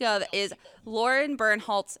was thinking of is Lauren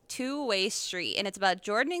Bernhaldt's Two-Way Street, and it's about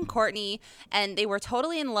Jordan and Courtney, and they were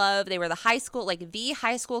totally in love. They were the high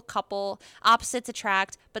school couple, opposites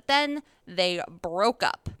attract, but then they broke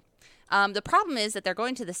up. The problem is that they're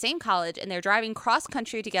going to the same college and they're driving cross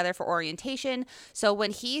country together for orientation. So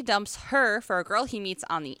when he dumps her for a girl he meets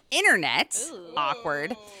on the internet,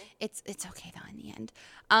 awkward. It's okay though in the end.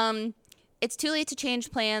 It's too late to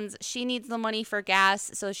change plans. She needs the money for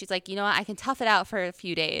gas. So she's like, you know what? I can tough it out for a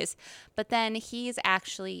few days. But then he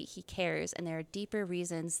cares. And there are deeper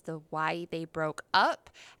reasons why they broke up.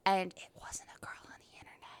 And it wasn't a girl on the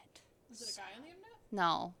internet. Was it a guy on the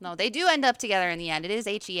internet? No, they do end up together in the end. It is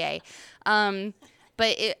HEA. But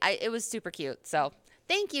it was super cute. So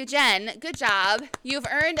thank you, Jen. Good job. You've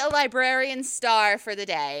earned a librarian star for the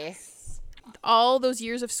day. All those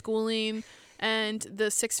years of schooling and the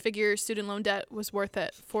 6-figure student loan debt was worth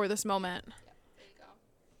it for this moment. There you go.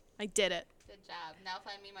 I did it. Good job. Now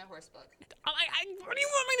find me my horse book. What do you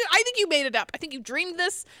want me to? I think you made it up. I think you dreamed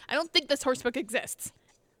this. I don't think this horse book exists.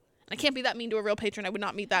 I can't be that mean to a real patron. I would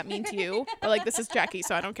not be that mean to you. But like, this is Jackie,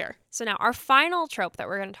 so I don't care. So now our final trope that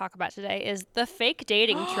we're going to talk about today is the fake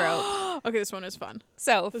dating trope. Okay, this one is fun.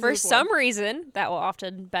 So This for is some reason, that will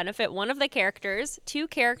often benefit one of the characters. Two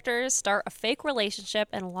characters start a fake relationship,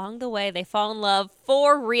 and along the way, they fall in love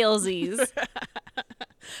for realsies.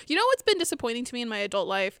 You know what's been disappointing to me in my adult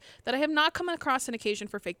life? That I have not come across an occasion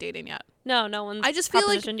for fake dating yet. No one's I just feel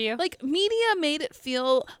propositioned you. like media made it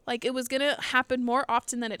feel like it was gonna happen more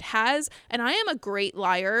often than it has, and I am a great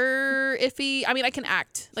liar. I can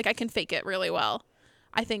act, like I can fake it really well.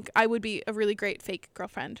 I think I would be a really great fake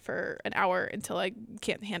girlfriend for an hour until I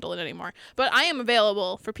can't handle it anymore. But I am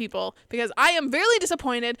available for people because I am very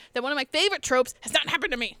disappointed that one of my favorite tropes has not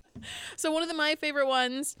happened to me. So one of my favorite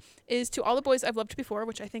ones is To All the Boys I've Loved Before,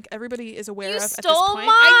 which I think everybody is aware You of at this stole point.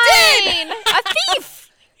 mine! I did! A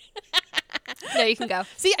thief! No, you can go.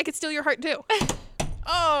 See, I could steal your heart too.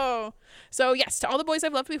 Oh. So yes, To All the Boys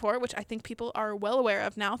I've Loved Before, which I think people are well aware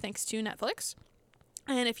of now thanks to Netflix.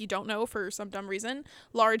 And if you don't know, for some dumb reason,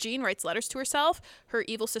 Lara Jean writes letters to herself. Her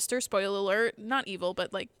evil sister, spoiler alert, not evil,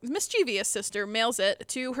 but like mischievous sister, mails it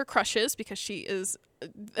to her crushes because she is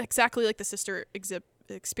exactly like the sister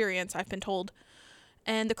experience, I've been told.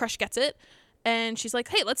 And the crush gets it. And she's like,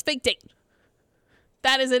 hey, let's fake date.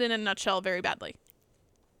 That is it in a nutshell, very badly.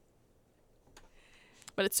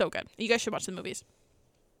 But it's so good. You guys should watch the movies.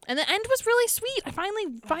 And the end was really sweet. I finally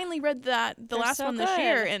read the They're last so one this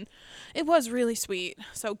year, good. and it was really sweet.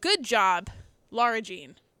 So good job, Lara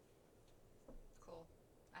Jean. Cool.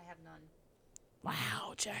 I have none.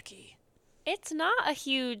 Wow, Jackie. It's not a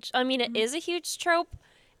huge, it is a huge trope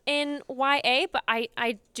in YA, but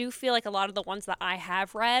I do feel like a lot of the ones that I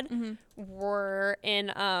have read were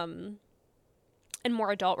in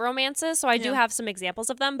more adult romances. So I do have some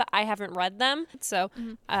examples of them, but I haven't read them. So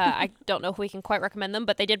I don't know if we can quite recommend them,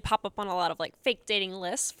 but they did pop up on a lot of like fake dating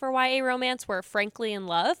lists for YA romance were Frankly in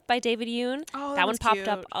Love by David Yoon. Oh, that one was popped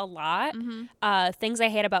up cute. a lot. Things I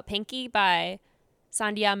Hate About Pinky by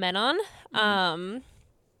Sandhya Menon.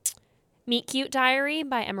 Meet Cute Diary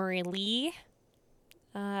by Emery Lee.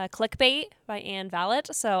 Clickbait by Anne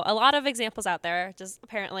Vallet. So a lot of examples out there. Just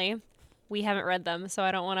apparently we haven't read them, so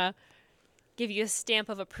I don't want to give you a stamp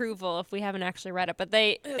of approval if we haven't actually read it. But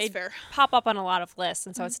they fair. pop up on a lot of lists,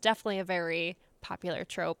 and so it's definitely a very popular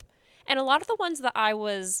trope. And a lot of the ones that I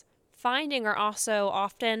was finding are also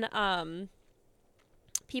often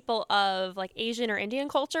people of like Asian or Indian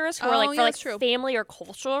cultures who are like for like that's true. family or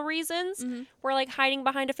cultural reasons were like hiding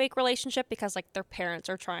behind a fake relationship because like their parents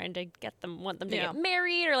are trying to want them to get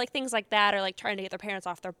married or like things like that, or like trying to get their parents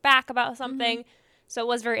off their back about something. So it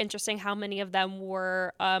was very interesting how many of them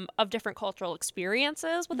were of different cultural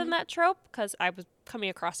experiences within that trope, because I was coming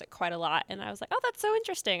across it quite a lot, and I was like, oh, that's so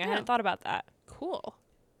interesting. I hadn't thought about that. Cool.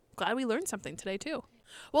 Glad we learned something today, too.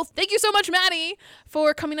 Well, thank you so much, Maddie,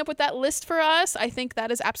 for coming up with that list for us. I think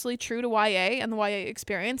that is absolutely true to YA and the YA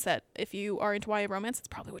experience, that if you are into YA romance, it's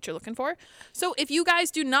probably what you're looking for. So if you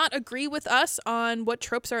guys do not agree with us on what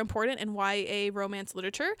tropes are important in YA romance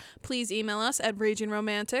literature, please email us at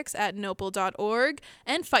ragingromantics@nopal.org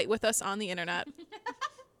and fight with us on the internet.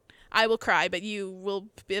 I will cry, but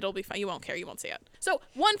it'll be fine. You won't care. You won't see it. So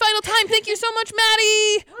one final time, thank you so much,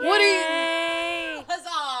 Maddie.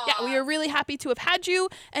 Huzzah! Yeah, we are really happy to have had you.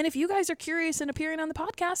 And if you guys are curious in appearing on the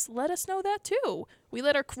podcast, let us know that too. We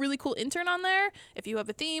let our really cool intern on there. If you have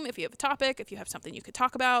a theme, if you have a topic, if you have something you could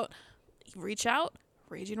talk about, reach out.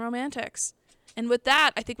 Raging Romantics. And with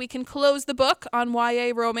that, I think we can close the book on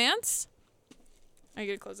YA romance. Are you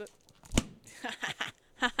going to close it?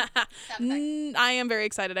 I am very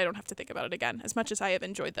excited. I don't have to think about it again, as much as I have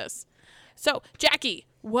enjoyed this. So, Jackie,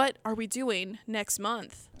 what are we doing next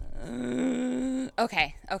month?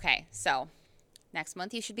 Okay. So next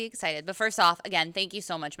month you should be excited. But first off, again, thank you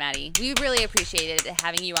so much, Maddie. We really appreciated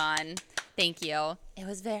having you on. Thank you. It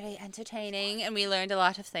was very entertaining, and we learned a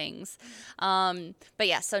lot of things. But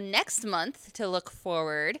yeah, so next month, to look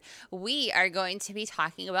forward, we are going to be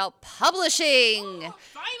talking about publishing.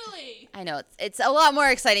 Finally! I know, it's a lot more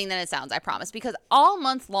exciting than it sounds, I promise, because all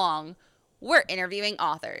month long, we're interviewing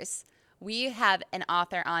authors. We have an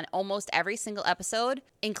author on almost every single episode,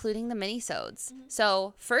 including the minisodes.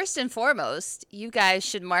 So first and foremost, you guys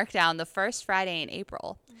should mark down the first Friday in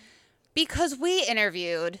April, because we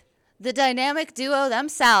interviewed the dynamic duo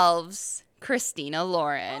themselves, Christina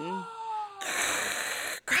Lauren.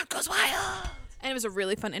 Crowd goes wild. And it was a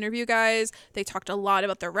really fun interview, guys. They talked a lot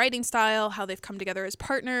about their writing style, how they've come together as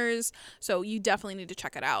partners. So you definitely need to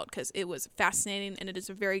check it out because it was fascinating and it is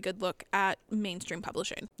a very good look at mainstream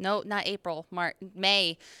publishing. No, not April.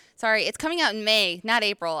 May. Sorry, it's coming out in May, not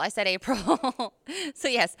April. I said April. So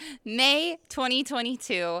yes, May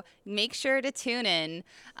 2022. Make sure to tune in.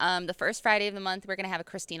 The first Friday of the month, we're going to have a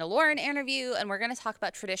Christina Lauren interview, and we're going to talk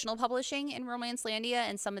about traditional publishing in Romancelandia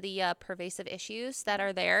and some of the pervasive issues that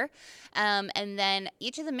are there. And then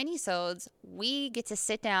each of the minisodes, we get to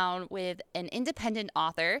sit down with an independent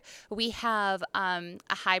author. We have a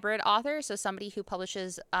hybrid author, so somebody who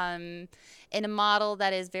publishes in a model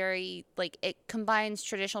that is very, like, it combines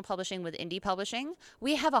traditional publishing with indie publishing.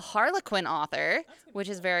 We have a Harlequin author, which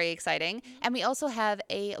is very exciting. And we also have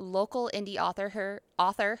a local indie author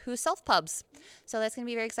who self-pubs. So that's going to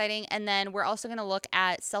be very exciting. And then we're also going to look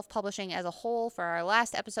at self-publishing as a whole for our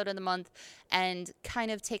last episode of the month and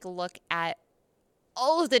kind of take a look at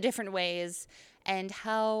all of the different ways and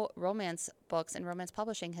how romance books and romance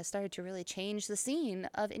publishing has started to really change the scene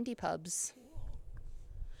of indie pubs.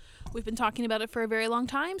 We've been talking about it for a very long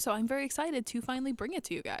time, so I'm very excited to finally bring it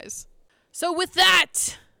to you guys. So with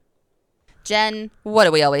that, Jen, what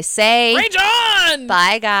do we always say? rage on!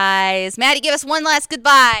 Bye, guys. Maddie, give us one last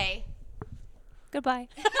goodbye. Goodbye.